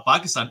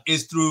Pakistan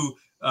is through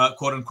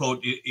quote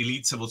unquote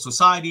elite civil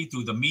society,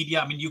 through the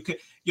media. I mean,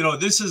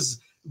 this is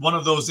one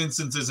of those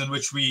instances in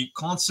which we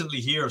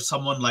constantly hear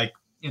someone like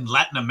in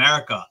Latin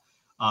America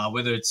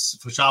whether it's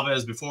for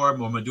Chavez before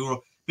or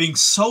Maduro, being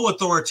so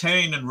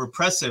authoritarian and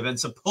repressive, and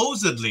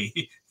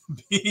supposedly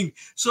being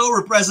so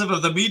repressive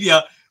of the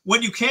media,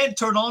 when you can't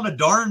turn on a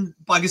darn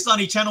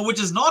Pakistani channel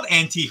which is not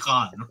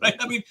anti-Khan, right?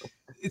 I mean,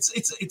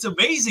 it's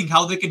amazing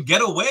how they can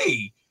get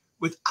away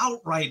with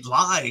outright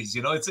lies.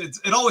 You know, it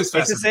always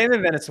fascinates. It's the same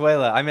in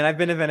Venezuela. I mean, I've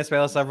been to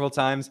Venezuela several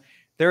times.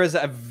 There is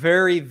a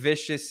very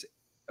vicious,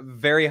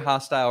 very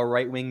hostile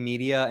right-wing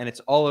media, and it's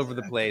all over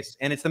the place.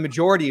 And it's the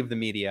majority of the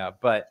media,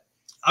 but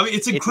I mean,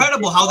 it's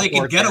incredible how they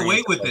can get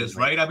away with this,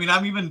 right? I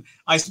mean,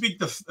 I speak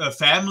to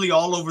family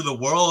all over the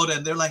world,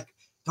 and they're like,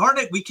 darn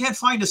it, we can't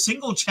find a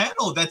single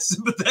channel that's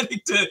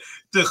sympathetic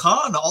to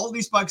Khan, all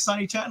these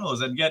Pakistani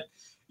channels. And yet,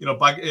 you know,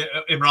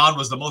 Imran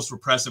was the most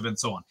repressive and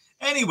so on.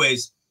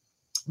 Anyways,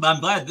 but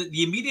I'm glad that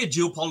the immediate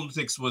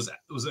geopolitics was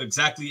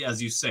exactly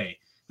as you say.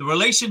 The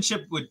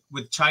relationship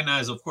with China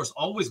has, of course,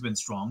 always been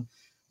strong.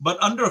 But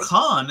under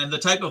Khan and the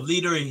type of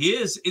leader he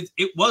is,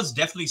 it was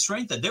definitely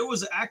strengthened. There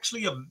was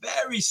actually a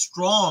very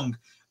strong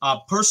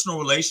personal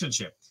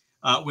relationship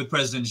with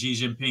President Xi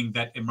Jinping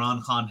that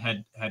Imran Khan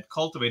had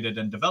cultivated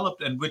and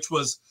developed, and which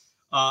was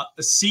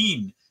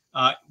seen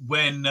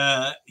when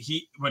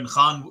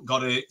Khan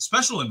got a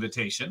special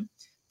invitation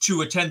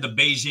to attend the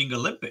Beijing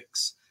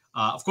Olympics.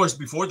 Of course,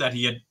 before that,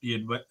 he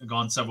had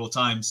gone several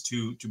times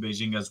to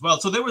Beijing as well.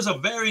 So there was a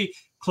very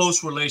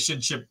close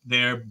relationship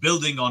there,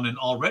 building on an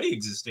already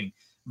existing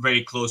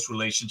very close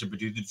relationship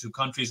between the two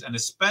countries, and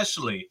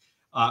especially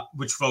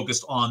which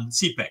focused on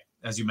CPEC,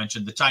 as you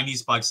mentioned, the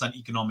Chinese-Pakistan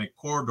Economic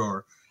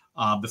Corridor,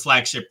 the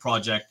flagship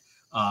project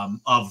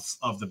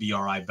of the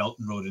BRI Belt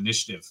and Road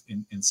Initiative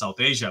in South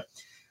Asia.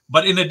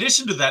 But in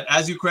addition to that,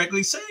 as you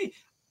correctly say,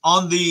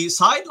 on the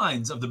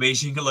sidelines of the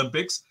Beijing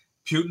Olympics,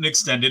 Putin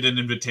extended an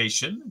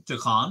invitation to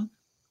Khan,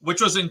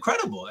 which was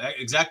incredible.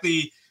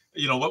 Exactly,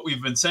 you know, what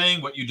we've been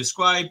saying, what you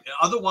described.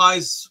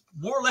 Otherwise,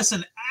 more or less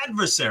an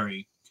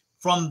adversary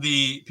from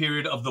the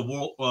period of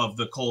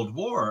the Cold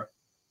War.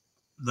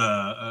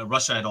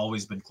 Russia had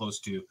always been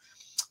close to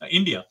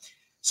India.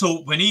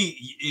 So when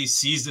he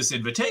sees this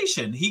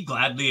invitation, he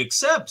gladly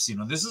accepts. You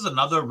know, this is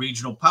another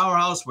regional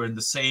powerhouse. We're in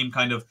the same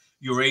kind of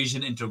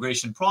Eurasian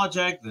integration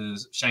project,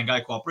 the Shanghai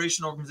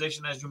Cooperation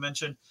Organization, as you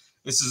mentioned.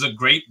 This is a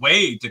great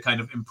way to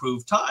kind of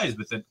improve ties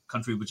with a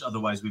country which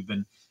otherwise we've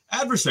been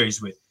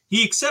adversaries with.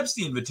 He accepts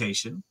the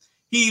invitation.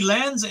 He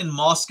lands in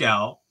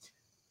Moscow.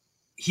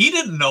 He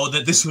didn't know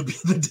that this would be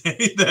the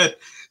day that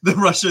the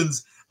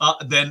Russians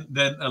then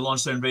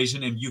launched their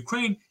invasion in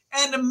Ukraine.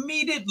 And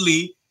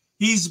immediately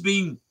he's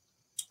being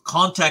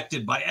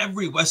contacted by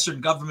every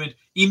Western government.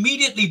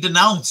 Immediately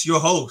denounce your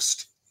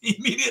host.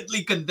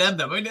 Immediately condemn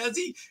them. I mean, as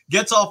he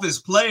gets off his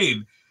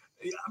plane,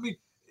 I mean,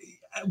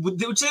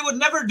 which they would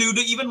never do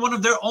to even one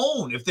of their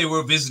own if they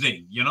were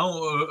visiting, you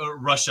know,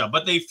 Russia.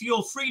 But they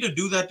feel free to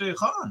do that to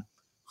Khan.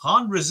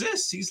 Khan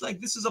resists. He's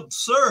like, this is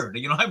absurd.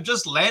 You know, I've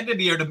just landed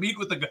here to meet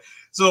with the guy.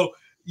 So,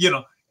 you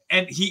know,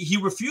 and he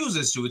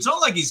refuses to. It's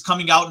not like he's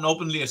coming out and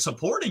openly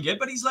supporting it,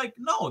 but he's like,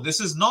 no, this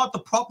is not the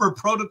proper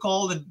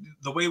protocol and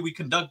the way we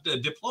conduct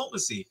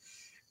diplomacy.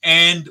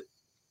 And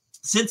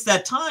since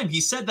that time,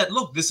 he said that,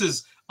 look, this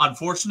is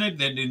unfortunate,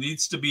 that there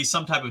needs to be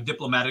some type of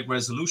diplomatic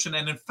resolution.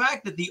 And in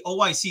fact, at the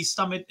OIC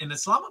summit in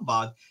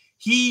Islamabad,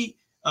 he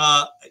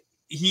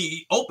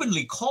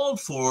openly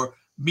called for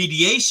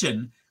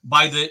mediation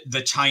by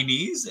the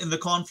Chinese in the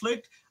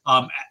conflict,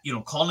 you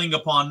know, calling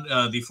upon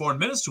the foreign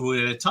minister who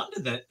had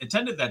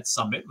attended that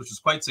summit, which was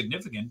quite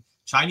significant.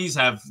 Chinese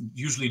have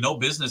usually no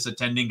business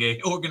attending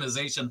a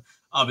Organization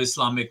of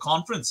Islamic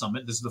Conference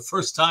summit. This is the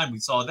first time we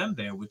saw them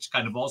there, which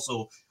kind of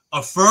also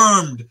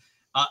affirmed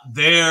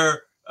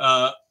their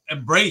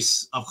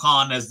embrace of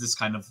Khan as this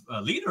kind of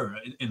leader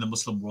in the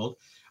Muslim world.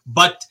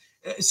 But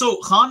so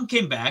Khan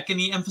came back and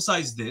he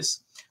emphasized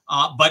this.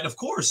 But of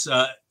course,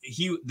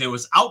 there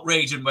was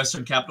outrage in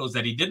Western capitals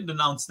that he didn't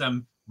announce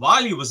them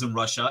while he was in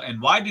Russia.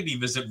 And why did he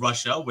visit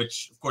Russia,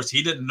 which, of course,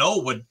 he didn't know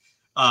would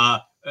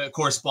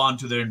correspond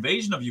to their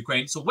invasion of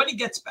Ukraine. So when he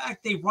gets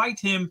back, they write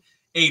him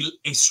a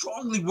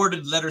strongly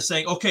worded letter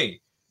saying, okay,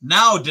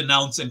 now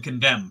denounce and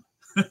condemn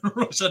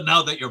Russia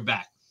now that you're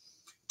back.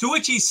 To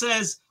which he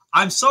says,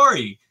 I'm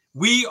sorry,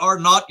 we are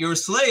not your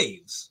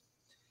slaves.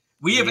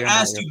 We have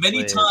asked you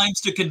many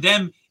times to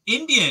condemn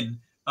Indian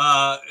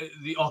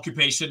the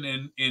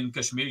occupation in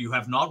Kashmir. You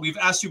have not. We've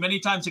asked you many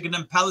times to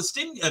condemn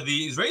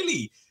the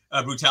Israeli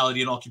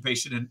brutality and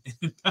occupation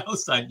in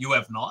Palestine. You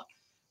have not.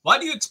 Why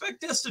do you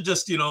expect us to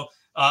just, you know,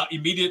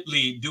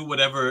 immediately do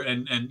whatever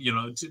and you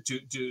know,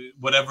 to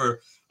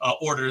whatever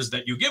orders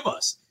that you give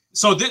us?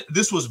 So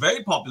this was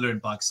very popular in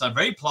Pakistan,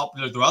 very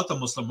popular throughout the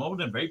Muslim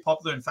world, and very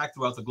popular, in fact,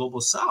 throughout the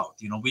global South.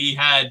 You know, we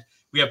have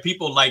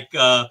people like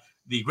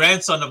the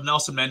grandson of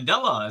Nelson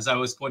Mandela, as I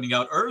was pointing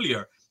out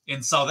earlier,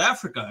 in South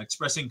Africa,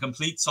 expressing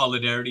complete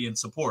solidarity and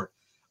support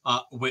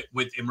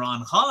with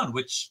Imran Khan,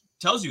 which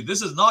tells you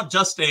this is not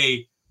just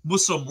a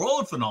Muslim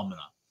world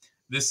phenomenon.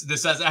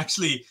 This has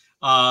actually,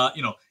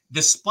 you know,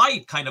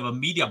 despite kind of a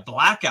media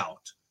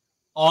blackout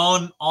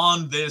on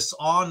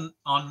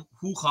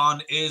who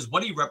Khan is,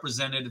 what he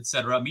represented,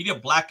 etc., media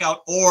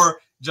blackout or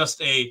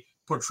just a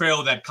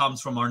portrayal that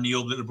comes from our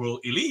neoliberal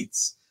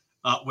elites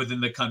within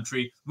the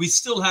country. We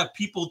still have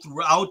people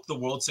throughout the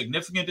world,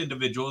 significant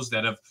individuals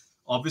that have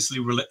obviously,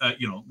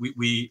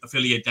 we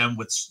affiliate them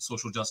with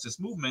social justice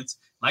movements,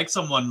 like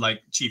someone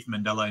like Chief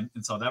Mandela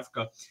in South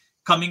Africa,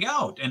 coming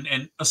out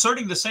and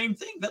asserting the same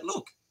thing, that,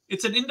 look,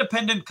 it's an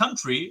independent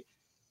country.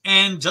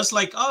 And just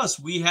like us,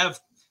 we have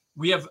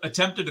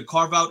attempted to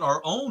carve out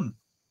our own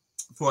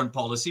foreign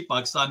policy.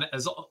 Pakistan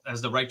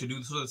has the right to do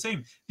the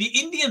same. The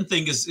Indian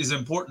thing is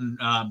important,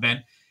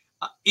 Ben.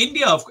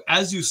 India,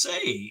 as you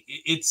say,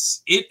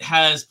 it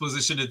has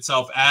positioned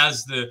itself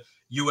as the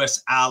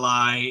U.S.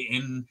 ally,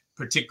 in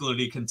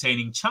particularly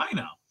containing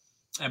China,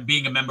 and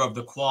being a member of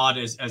the Quad,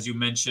 as you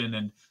mentioned,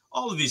 and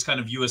all of these kind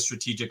of U.S.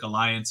 strategic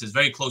alliances,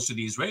 very close to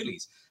the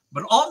Israelis.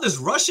 But on this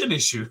Russian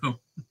issue,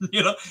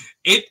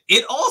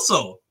 it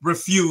also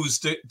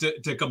refused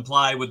to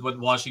comply with what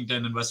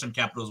Washington and Western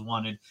capitals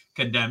wanted,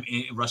 condemn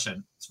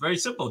Russia. It's very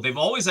simple. They've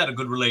always had a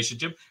good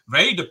relationship,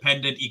 very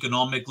dependent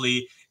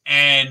economically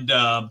and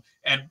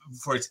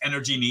for its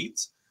energy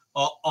needs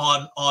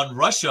on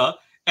Russia.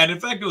 And in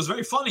fact, it was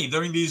very funny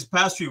during these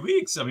past few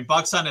weeks. I mean,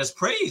 Pakistan has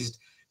praised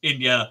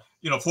India,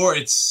 for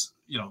its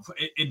for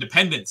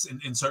independence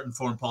in certain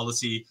foreign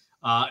policy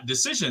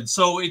decisions.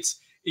 So it's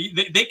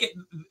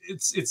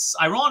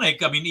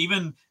ironic. I mean,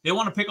 even they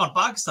want to pick on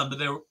Pakistan, but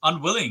they're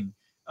unwilling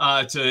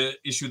to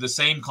issue the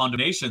same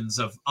condemnations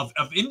of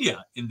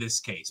India in this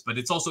case. But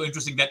it's also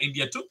interesting that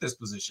India took this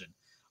position,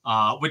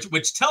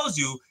 which tells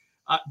you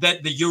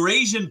that the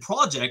Eurasian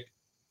project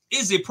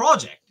is a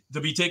project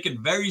to be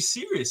taken very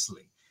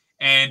seriously.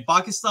 And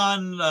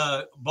Pakistan,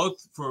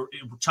 both for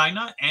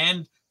China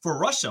and for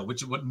Russia,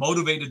 which is what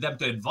motivated them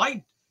to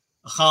invite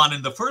Khan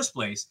in the first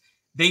place,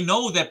 they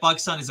know that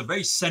Pakistan is a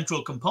very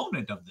central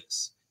component of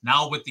this.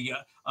 Now with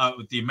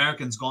the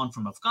Americans gone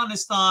from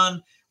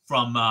Afghanistan,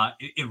 from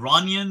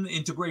Iranian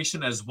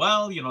integration as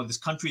well, this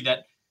country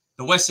that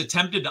the West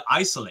attempted to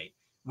isolate,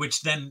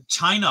 which then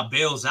China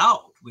bails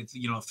out with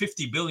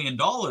 $50 billion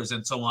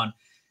and so on.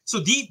 So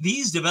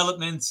these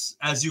developments,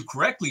 as you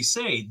correctly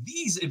say,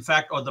 these in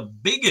fact are the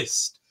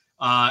biggest.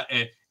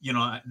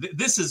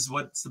 This is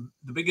what's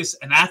the biggest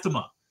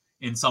anathema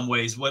in some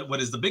ways. What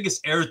is the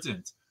biggest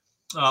irritant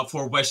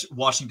for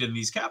Washington and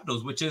these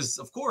capitals, which is,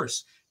 of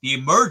course, the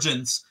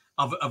emergence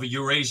of a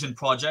Eurasian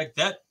project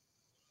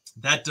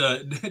that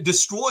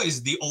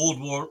destroys the old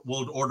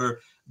world order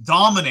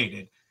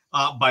dominated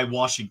by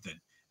Washington.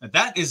 And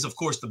that is, of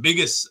course, the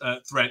biggest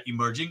threat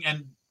emerging.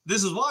 And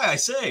this is why I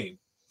say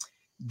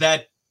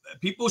that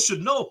people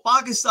should know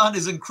Pakistan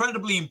is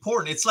incredibly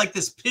important. It's like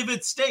this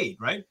pivot state,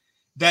 right?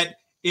 That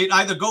it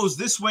either goes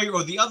this way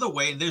or the other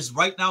way. And there's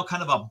right now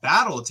kind of a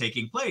battle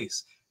taking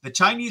place. The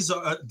Chinese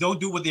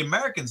don't do what the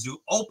Americans do,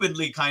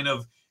 openly kind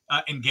of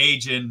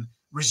engage in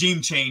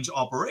regime change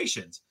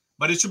operations.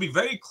 But it should be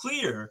very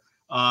clear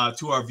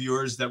to our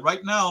viewers that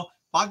right now,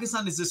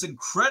 Pakistan is this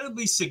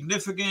incredibly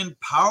significant,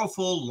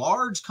 powerful,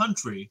 large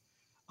country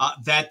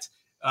that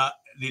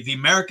the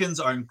Americans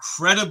are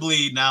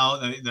incredibly now,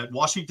 that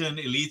Washington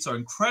elites are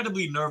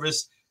incredibly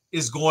nervous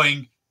is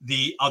going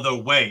the other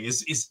way,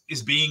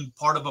 is being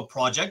part of a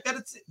project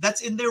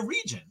that's in their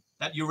region,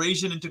 that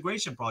Eurasian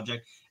integration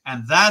project.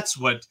 And that's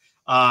what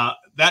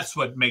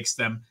makes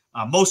them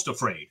most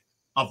afraid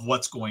of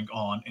what's going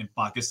on in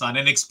Pakistan,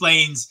 and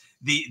explains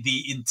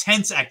the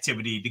intense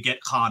activity to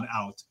get Khan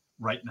out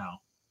right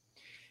now.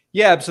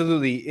 Yeah,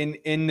 absolutely.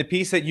 In the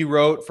piece that you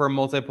wrote for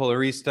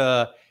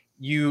Multipolarista,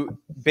 you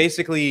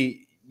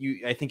basically,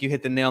 I think you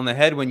hit the nail on the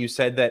head when you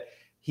said that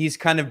he's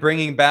kind of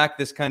bringing back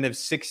this kind of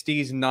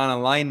 60s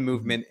non-aligned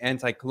movement,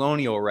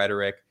 anti-colonial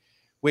rhetoric,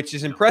 which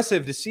is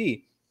impressive to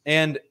see.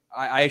 And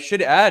I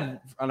should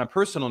add on a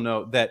personal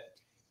note that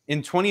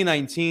in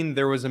 2019,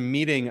 there was a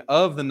meeting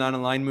of the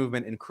non-aligned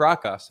movement in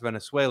Caracas,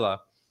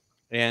 Venezuela.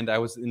 And I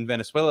was in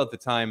Venezuela at the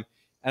time.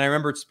 And I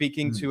remember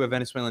speaking to a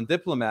Venezuelan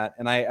diplomat,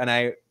 and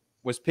I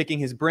was picking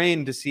his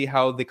brain to see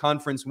how the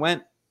conference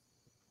went.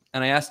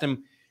 And I asked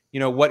him,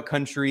 what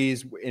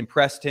countries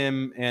impressed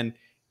him. And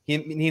he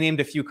named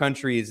a few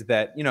countries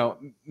that,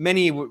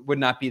 many would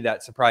not be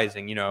that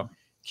surprising,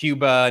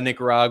 Cuba,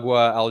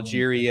 Nicaragua,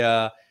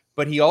 Algeria.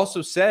 But he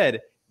also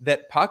said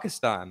that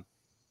Pakistan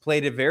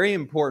played a very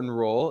important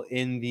role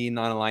in the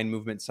non-aligned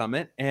movement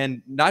summit.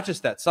 And not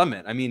just that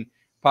summit. I mean,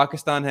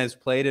 Pakistan has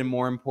played a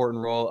more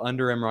important role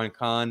under Imran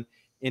Khan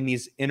in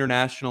these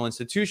international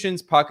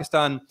institutions.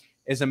 Pakistan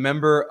is a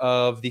member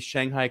of the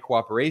Shanghai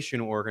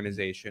Cooperation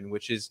Organization,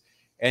 which is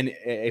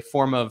a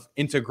form of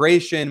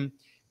integration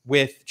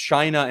with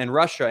China and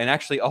Russia, and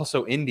actually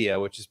also India,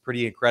 which is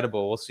pretty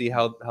incredible. We'll see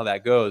how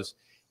that goes.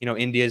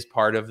 India is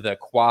part of the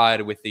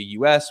Quad with the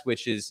US,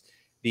 which is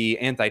the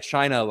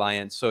anti-China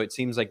alliance. So it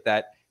seems like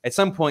that at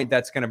some point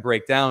that's going to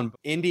break down.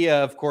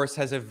 India, of course,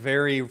 has a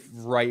very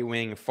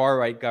right-wing,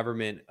 far-right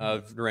government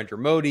of Narendra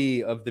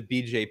Modi, of the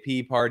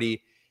BJP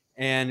party.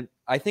 And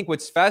I think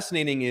what's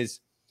fascinating is,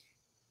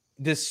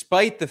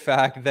 despite the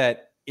fact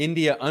that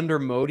India under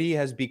Modi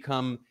has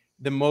become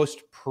the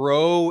most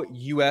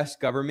pro-US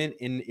government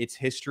in its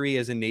history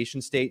as a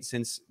nation state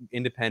since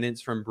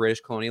independence from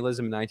British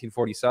colonialism in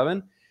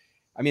 1947.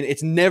 I mean,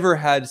 it's never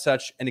had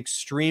such an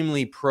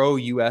extremely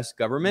pro-US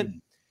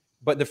government,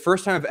 but the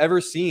first time I've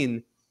ever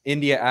seen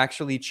India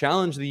actually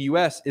challenge the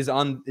US is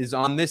on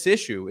this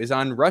issue, is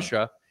on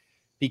Russia,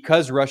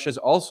 because Russia is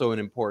also an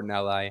important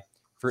ally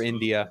for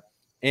India.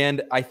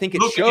 And I think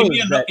it shows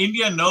that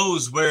India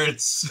knows where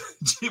it's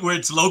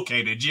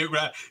located.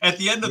 At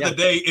the end of the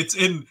day, it's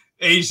in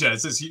Asia.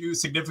 It's this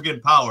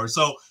significant power.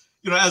 So,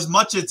 as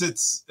much as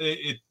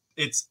it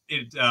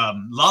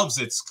loves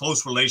its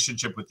close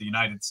relationship with the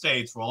United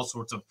States for all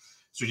sorts of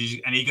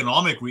strategic and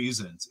economic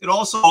reasons, it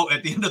also,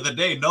 at the end of the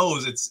day,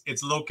 knows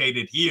it's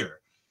located here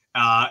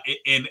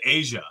in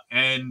Asia.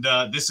 And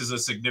this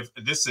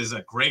is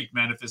a great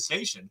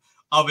manifestation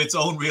of its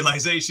own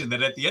realization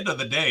that at the end of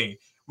the day,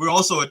 we're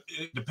also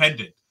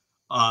dependent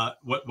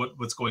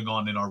what's going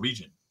on in our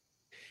region.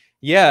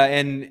 Yeah,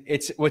 and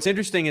what's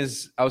interesting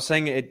is I was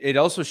saying it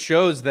also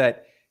shows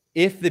that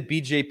if the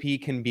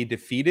BJP can be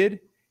defeated,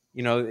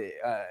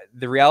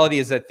 the reality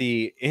is that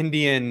the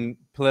Indian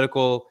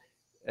political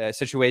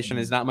situation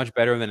is not much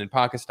better than in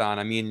Pakistan.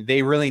 I mean,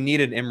 they really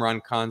needed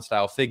Imran Khan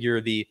style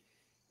figure. The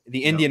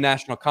Indian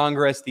National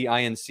Congress, the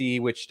INC,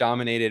 which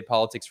dominated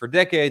politics for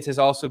decades, has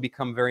also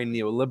become very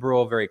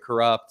neoliberal, very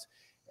corrupt,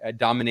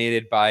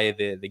 dominated by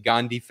the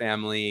Gandhi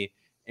family.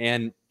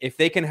 And if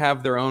they can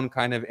have their own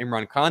kind of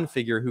Imran Khan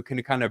figure who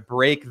can kind of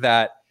break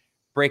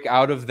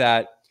out of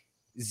that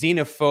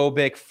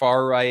xenophobic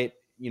far right,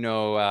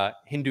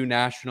 Hindu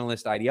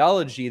nationalist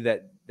ideology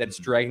that's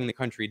dragging the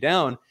country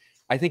down,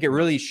 I think it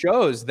really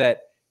shows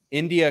that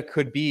India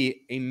could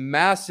be a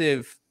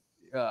massive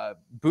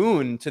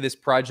boon to this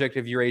project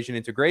of Eurasian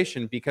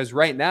integration, because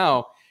right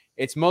now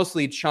it's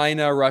mostly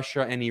China,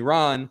 Russia, and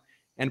Iran,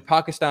 and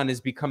Pakistan is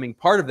becoming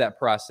part of that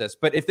process.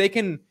 But if they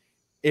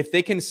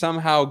can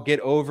somehow get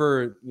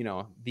over,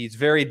 these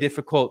very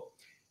difficult,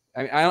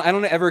 I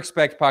don't ever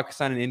expect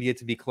Pakistan and India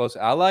to be close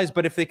allies,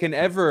 but if they can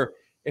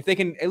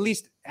at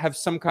least have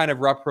some kind of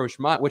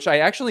rapprochement, which I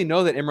actually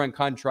know that Imran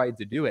Khan tried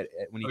to do it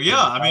when he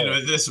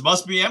this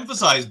must be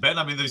emphasized, Ben.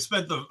 I mean,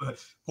 the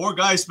poor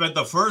guy spent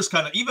the first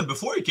kind of, even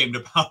before he came to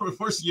power, the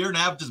first year and a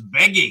half just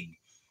begging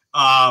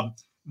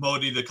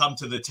Modi to come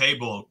to the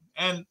table.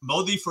 And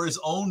Modi, for his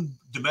own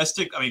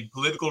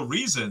political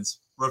reasons,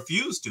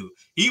 refused to.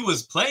 He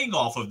was playing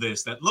off of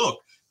this, that look,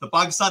 the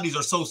Pakistanis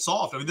are so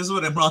soft. I mean, this is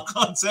what Imran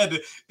Khan said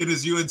in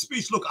his UN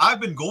speech. Look, I've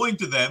been going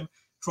to them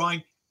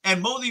trying,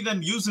 and Modi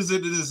then uses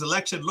it in his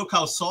election. Look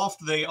how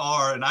soft they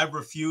are, and I've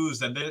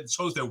refused, and it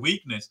shows their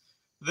weakness.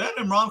 Then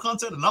Imran Khan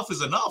said, enough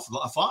is enough.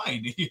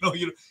 Fine,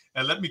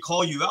 and let me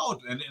call you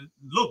out. And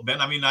look,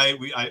 Ben, I mean, I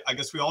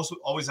guess we also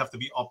always have to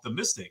be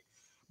optimistic.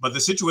 But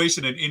the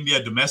situation in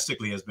India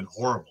domestically has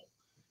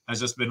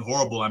just been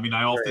horrible. I mean,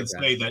 I often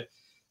say that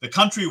the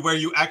country where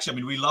you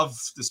actually, we love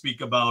to speak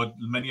about,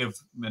 many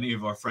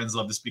of our friends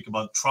love to speak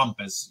about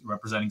Trump as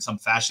representing some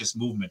fascist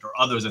movement or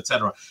others,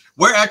 etc.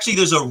 Where actually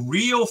there's a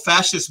real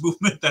fascist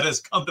movement that has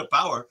come to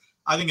power,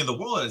 I think, in the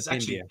world is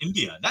actually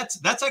India.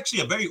 That's actually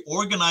a very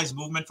organized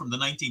movement from the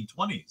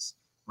 1920s,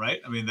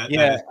 right? I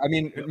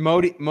mean,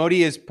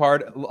 Modi is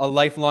a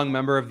lifelong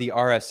member of the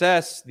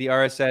RSS. The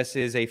RSS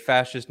is a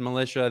fascist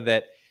militia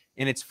that,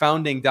 in its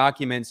founding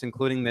documents,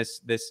 including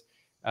this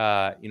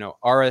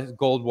R.S.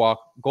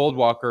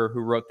 Goldwalker, who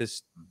wrote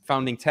this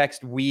founding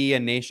text, "We, a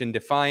Nation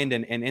Defined,"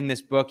 and in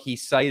this book he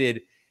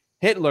cited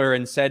Hitler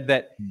and said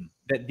that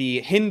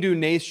the Hindu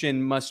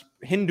nation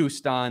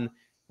Hindustan,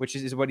 which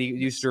is what he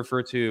used to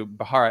refer to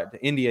Bharat,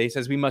 India, he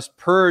says we must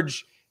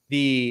purge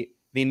the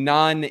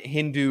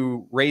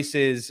non-Hindu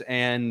races,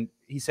 and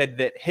he said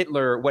that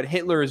what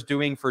Hitler is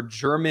doing for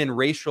German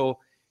racial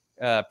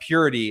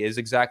purity is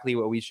exactly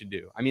what we should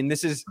do. I mean,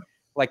 this is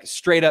like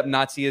straight up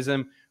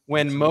Nazism.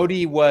 When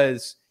Modi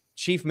was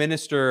chief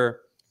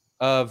minister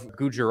of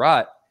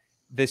Gujarat,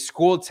 the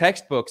school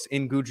textbooks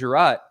in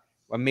Gujarat,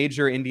 a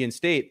major Indian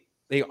state,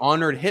 they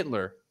honored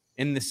Hitler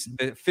in the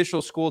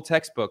official school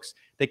textbooks.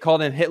 They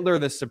called him Hitler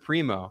the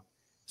Supremo.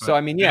 So,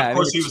 I mean, yeah. And of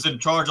course, he was in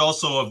charge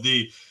also of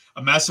the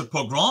massive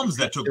pogroms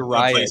that took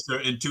place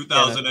there in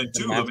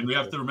 2002. I mean, we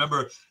have to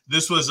remember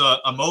this was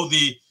a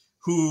Modi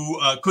who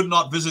could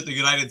not visit the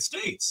United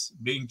States,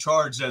 being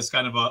charged as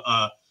kind of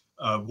a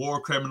war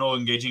criminal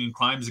engaging in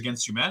crimes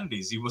against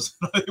humanities. He was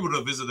not able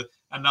to visit it,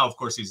 and now, of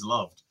course, he's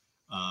loved.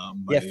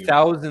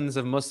 Thousands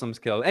of Muslims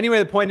killed. Anyway,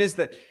 the point is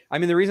that, I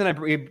mean, the reason I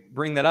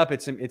bring that up,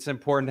 it's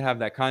important to have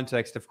that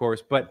context, of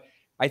course, but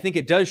I think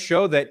it does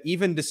show that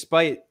even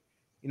despite,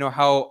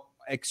 how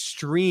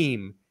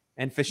extreme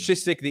and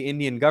fascistic the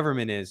Indian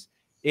government is,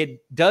 it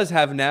does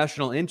have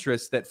national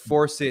interests that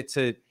force it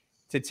to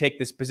take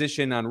this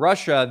position on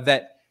Russia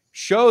that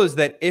shows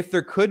that if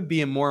there could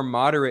be a more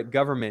moderate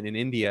government in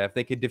India, if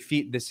they could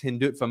defeat this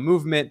Hindutva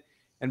movement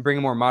and bring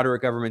a more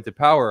moderate government to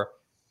power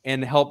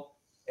and help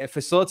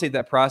facilitate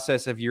that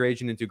process of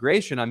Eurasian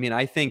integration, I mean,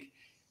 I think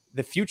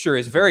the future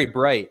is very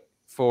bright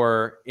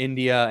for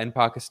India and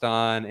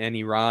Pakistan and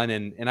Iran.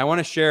 And I want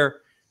to share,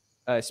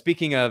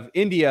 speaking of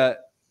India,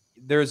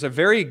 there's a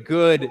very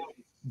good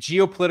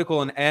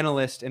geopolitical and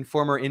analyst and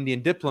former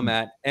Indian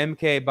diplomat,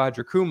 M.K.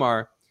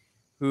 Bhadrakumar,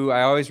 who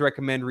I always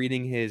recommend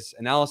reading his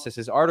analysis,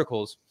 his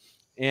articles.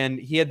 And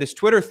he had this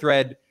Twitter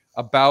thread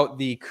about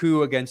the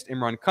coup against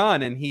Imran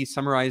Khan, and he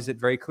summarized it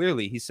very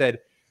clearly. He said,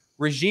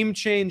 regime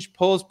change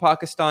pulls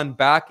Pakistan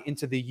back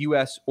into the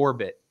U.S.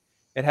 orbit.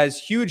 It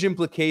has huge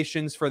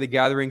implications for the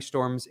gathering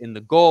storms in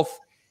the Gulf.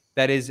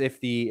 That is, if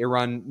the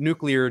Iran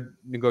nuclear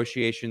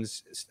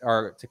negotiations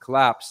are to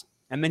collapse.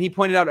 And then he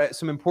pointed out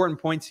some important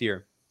points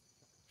here.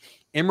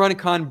 Imran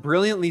Khan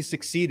brilliantly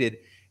succeeded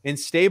in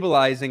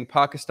stabilizing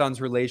Pakistan's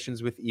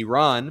relations with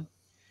Iran,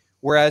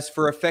 whereas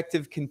for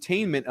effective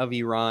containment of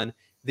Iran,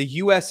 the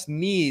U.S.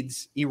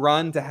 needs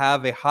Iran to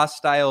have a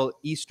hostile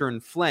eastern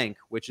flank,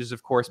 which is,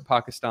 of course,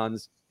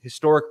 Pakistan's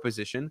historic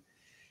position.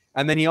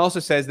 And then he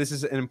also says, this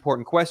is an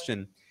important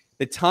question,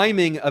 the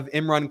timing of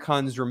Imran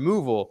Khan's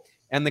removal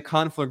and the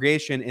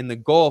conflagration in the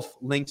Gulf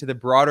linked to the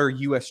broader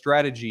U.S.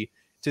 strategy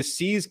to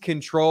seize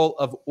control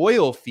of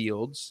oil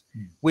fields,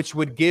 which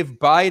would give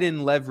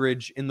Biden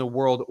leverage in the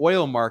world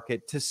oil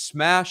market to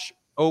smash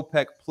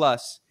OPEC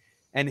Plus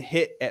and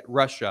hit at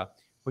Russia,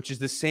 which is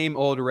the same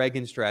old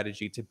Reagan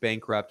strategy to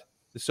bankrupt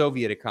the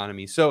Soviet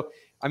economy. So,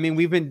 I mean,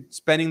 we've been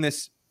spending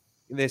this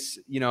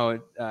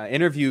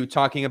interview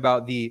talking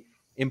about the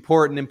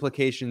important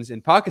implications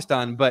in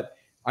Pakistan, but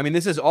I mean,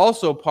 this is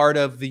also part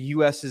of the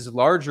U.S.'s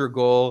larger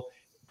goal,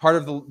 part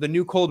of the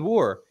new Cold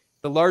War,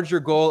 the larger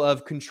goal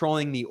of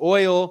controlling the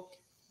oil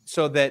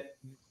so that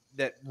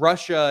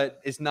Russia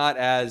is not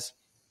as,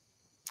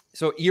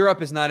 so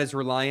Europe is not as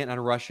reliant on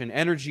Russian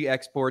energy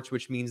exports,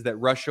 which means that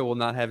Russia will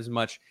not have as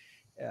much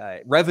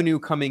revenue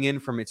coming in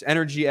from its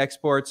energy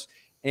exports.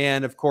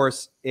 And of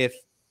course, if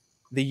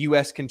the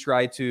U.S. can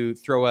try to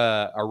throw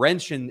a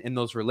wrench in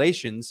those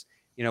relations,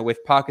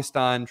 with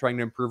Pakistan trying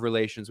to improve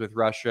relations with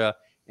Russia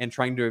and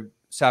trying to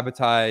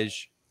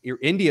sabotage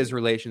India's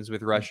relations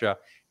with Russia,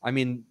 I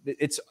mean,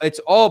 it's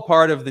all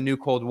part of the new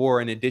Cold War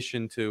in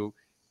addition to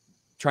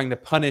trying to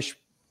punish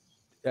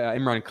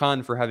Imran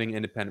Khan for having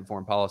independent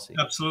foreign policy.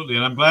 Absolutely.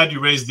 And I'm glad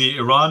you raised the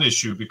Iran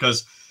issue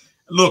because,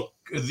 look,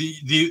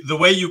 the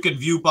way you can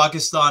view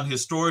Pakistan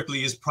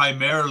historically is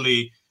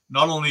primarily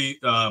not only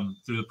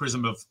through the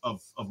prism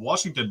of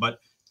Washington,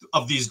 but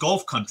of these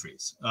Gulf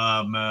countries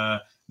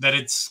that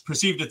it's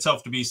perceived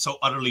itself to be so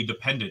utterly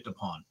dependent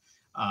upon,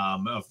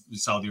 of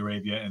Saudi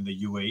Arabia and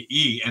the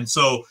UAE. And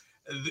so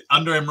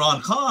under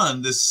Imran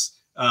Khan, this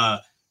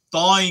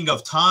thawing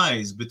of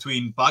ties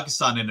between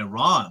Pakistan and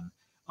Iran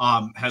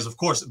has, of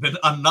course, been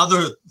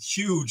another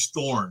huge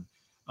thorn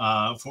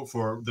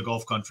for the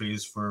Gulf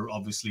countries, for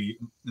obviously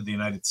the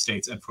United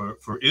States, and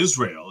for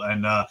Israel,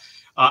 and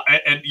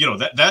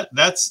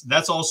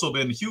that's also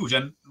been huge.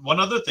 And one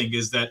other thing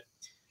is that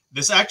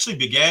this actually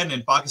began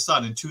in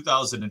Pakistan in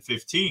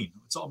 2015.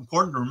 It's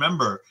important to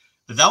remember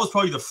that was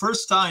probably the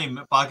first time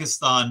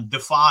Pakistan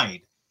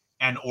defied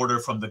an order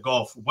from the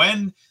Gulf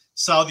when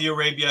Saudi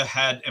Arabia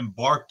had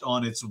embarked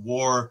on its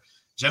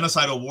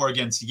genocidal war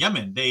against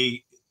Yemen.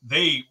 They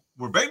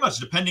were very much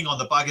depending on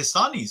the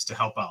Pakistanis to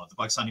help out, the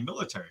Pakistani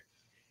military.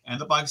 And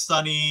the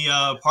Pakistani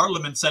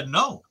parliament said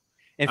no.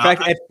 In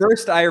fact, at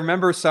first, I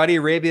remember Saudi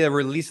Arabia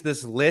released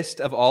this list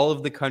of all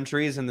of the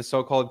countries in the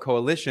so-called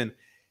coalition,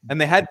 and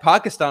they had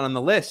Pakistan on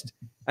the list.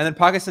 And then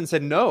Pakistan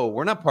said, no,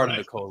 we're not part of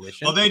the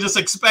coalition. Well, they just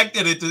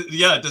expected it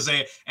to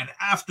say, and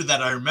after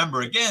that, I remember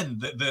again,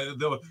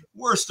 the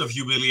worst of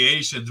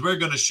humiliations. We're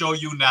going to show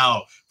you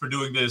now for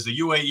doing this. The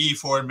UAE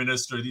foreign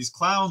minister, these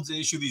clowns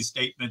issue these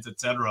statements,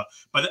 etc.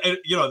 But,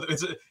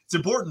 it's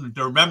important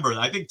to remember,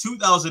 I think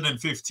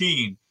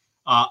 2015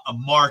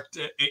 marked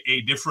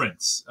a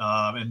difference.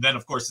 And then,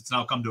 of course, it's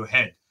now come to a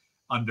head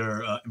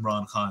under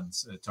Imran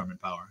Khan's term in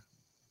power.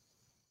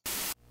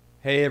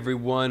 Hey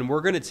everyone,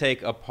 we're going to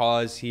take a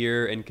pause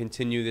here and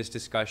continue this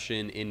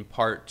discussion in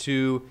part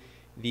 2.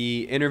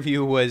 The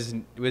interview was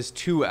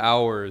 2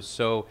 hours,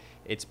 so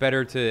it's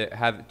better to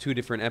have 2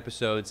 different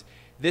episodes.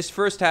 This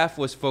first half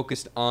was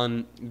focused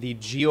on the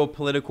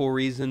geopolitical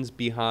reasons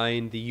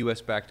behind the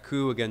US-backed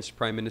coup against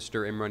Prime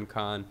Minister Imran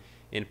Khan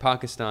in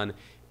Pakistan.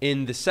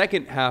 In the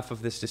second half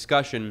of this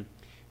discussion,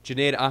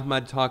 Junaid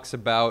Ahmad talks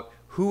about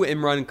who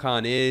Imran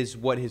Khan is,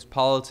 what his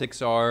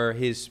politics are,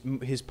 his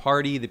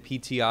party, the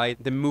PTI,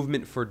 the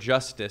Movement for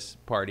Justice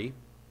Party.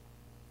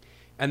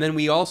 And then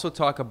we also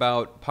talk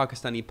about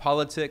Pakistani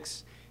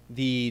politics,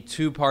 the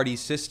two-party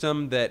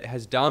system that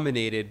has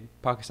dominated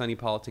Pakistani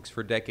politics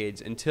for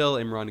decades until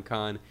Imran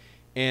Khan,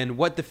 and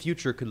what the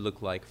future could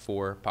look like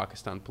for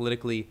Pakistan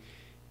politically.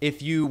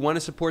 If you want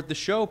to support the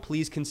show,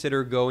 please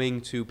consider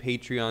going to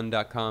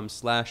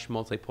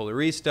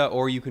patreon.com/multipolarista,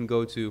 or you can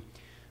go to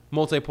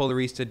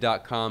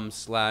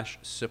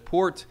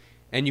multipolarista.com/support,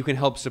 and you can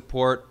help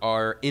support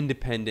our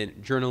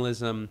independent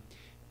journalism.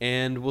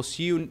 And we'll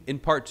see you in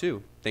part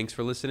 2. Thanks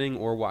for listening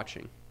or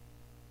watching.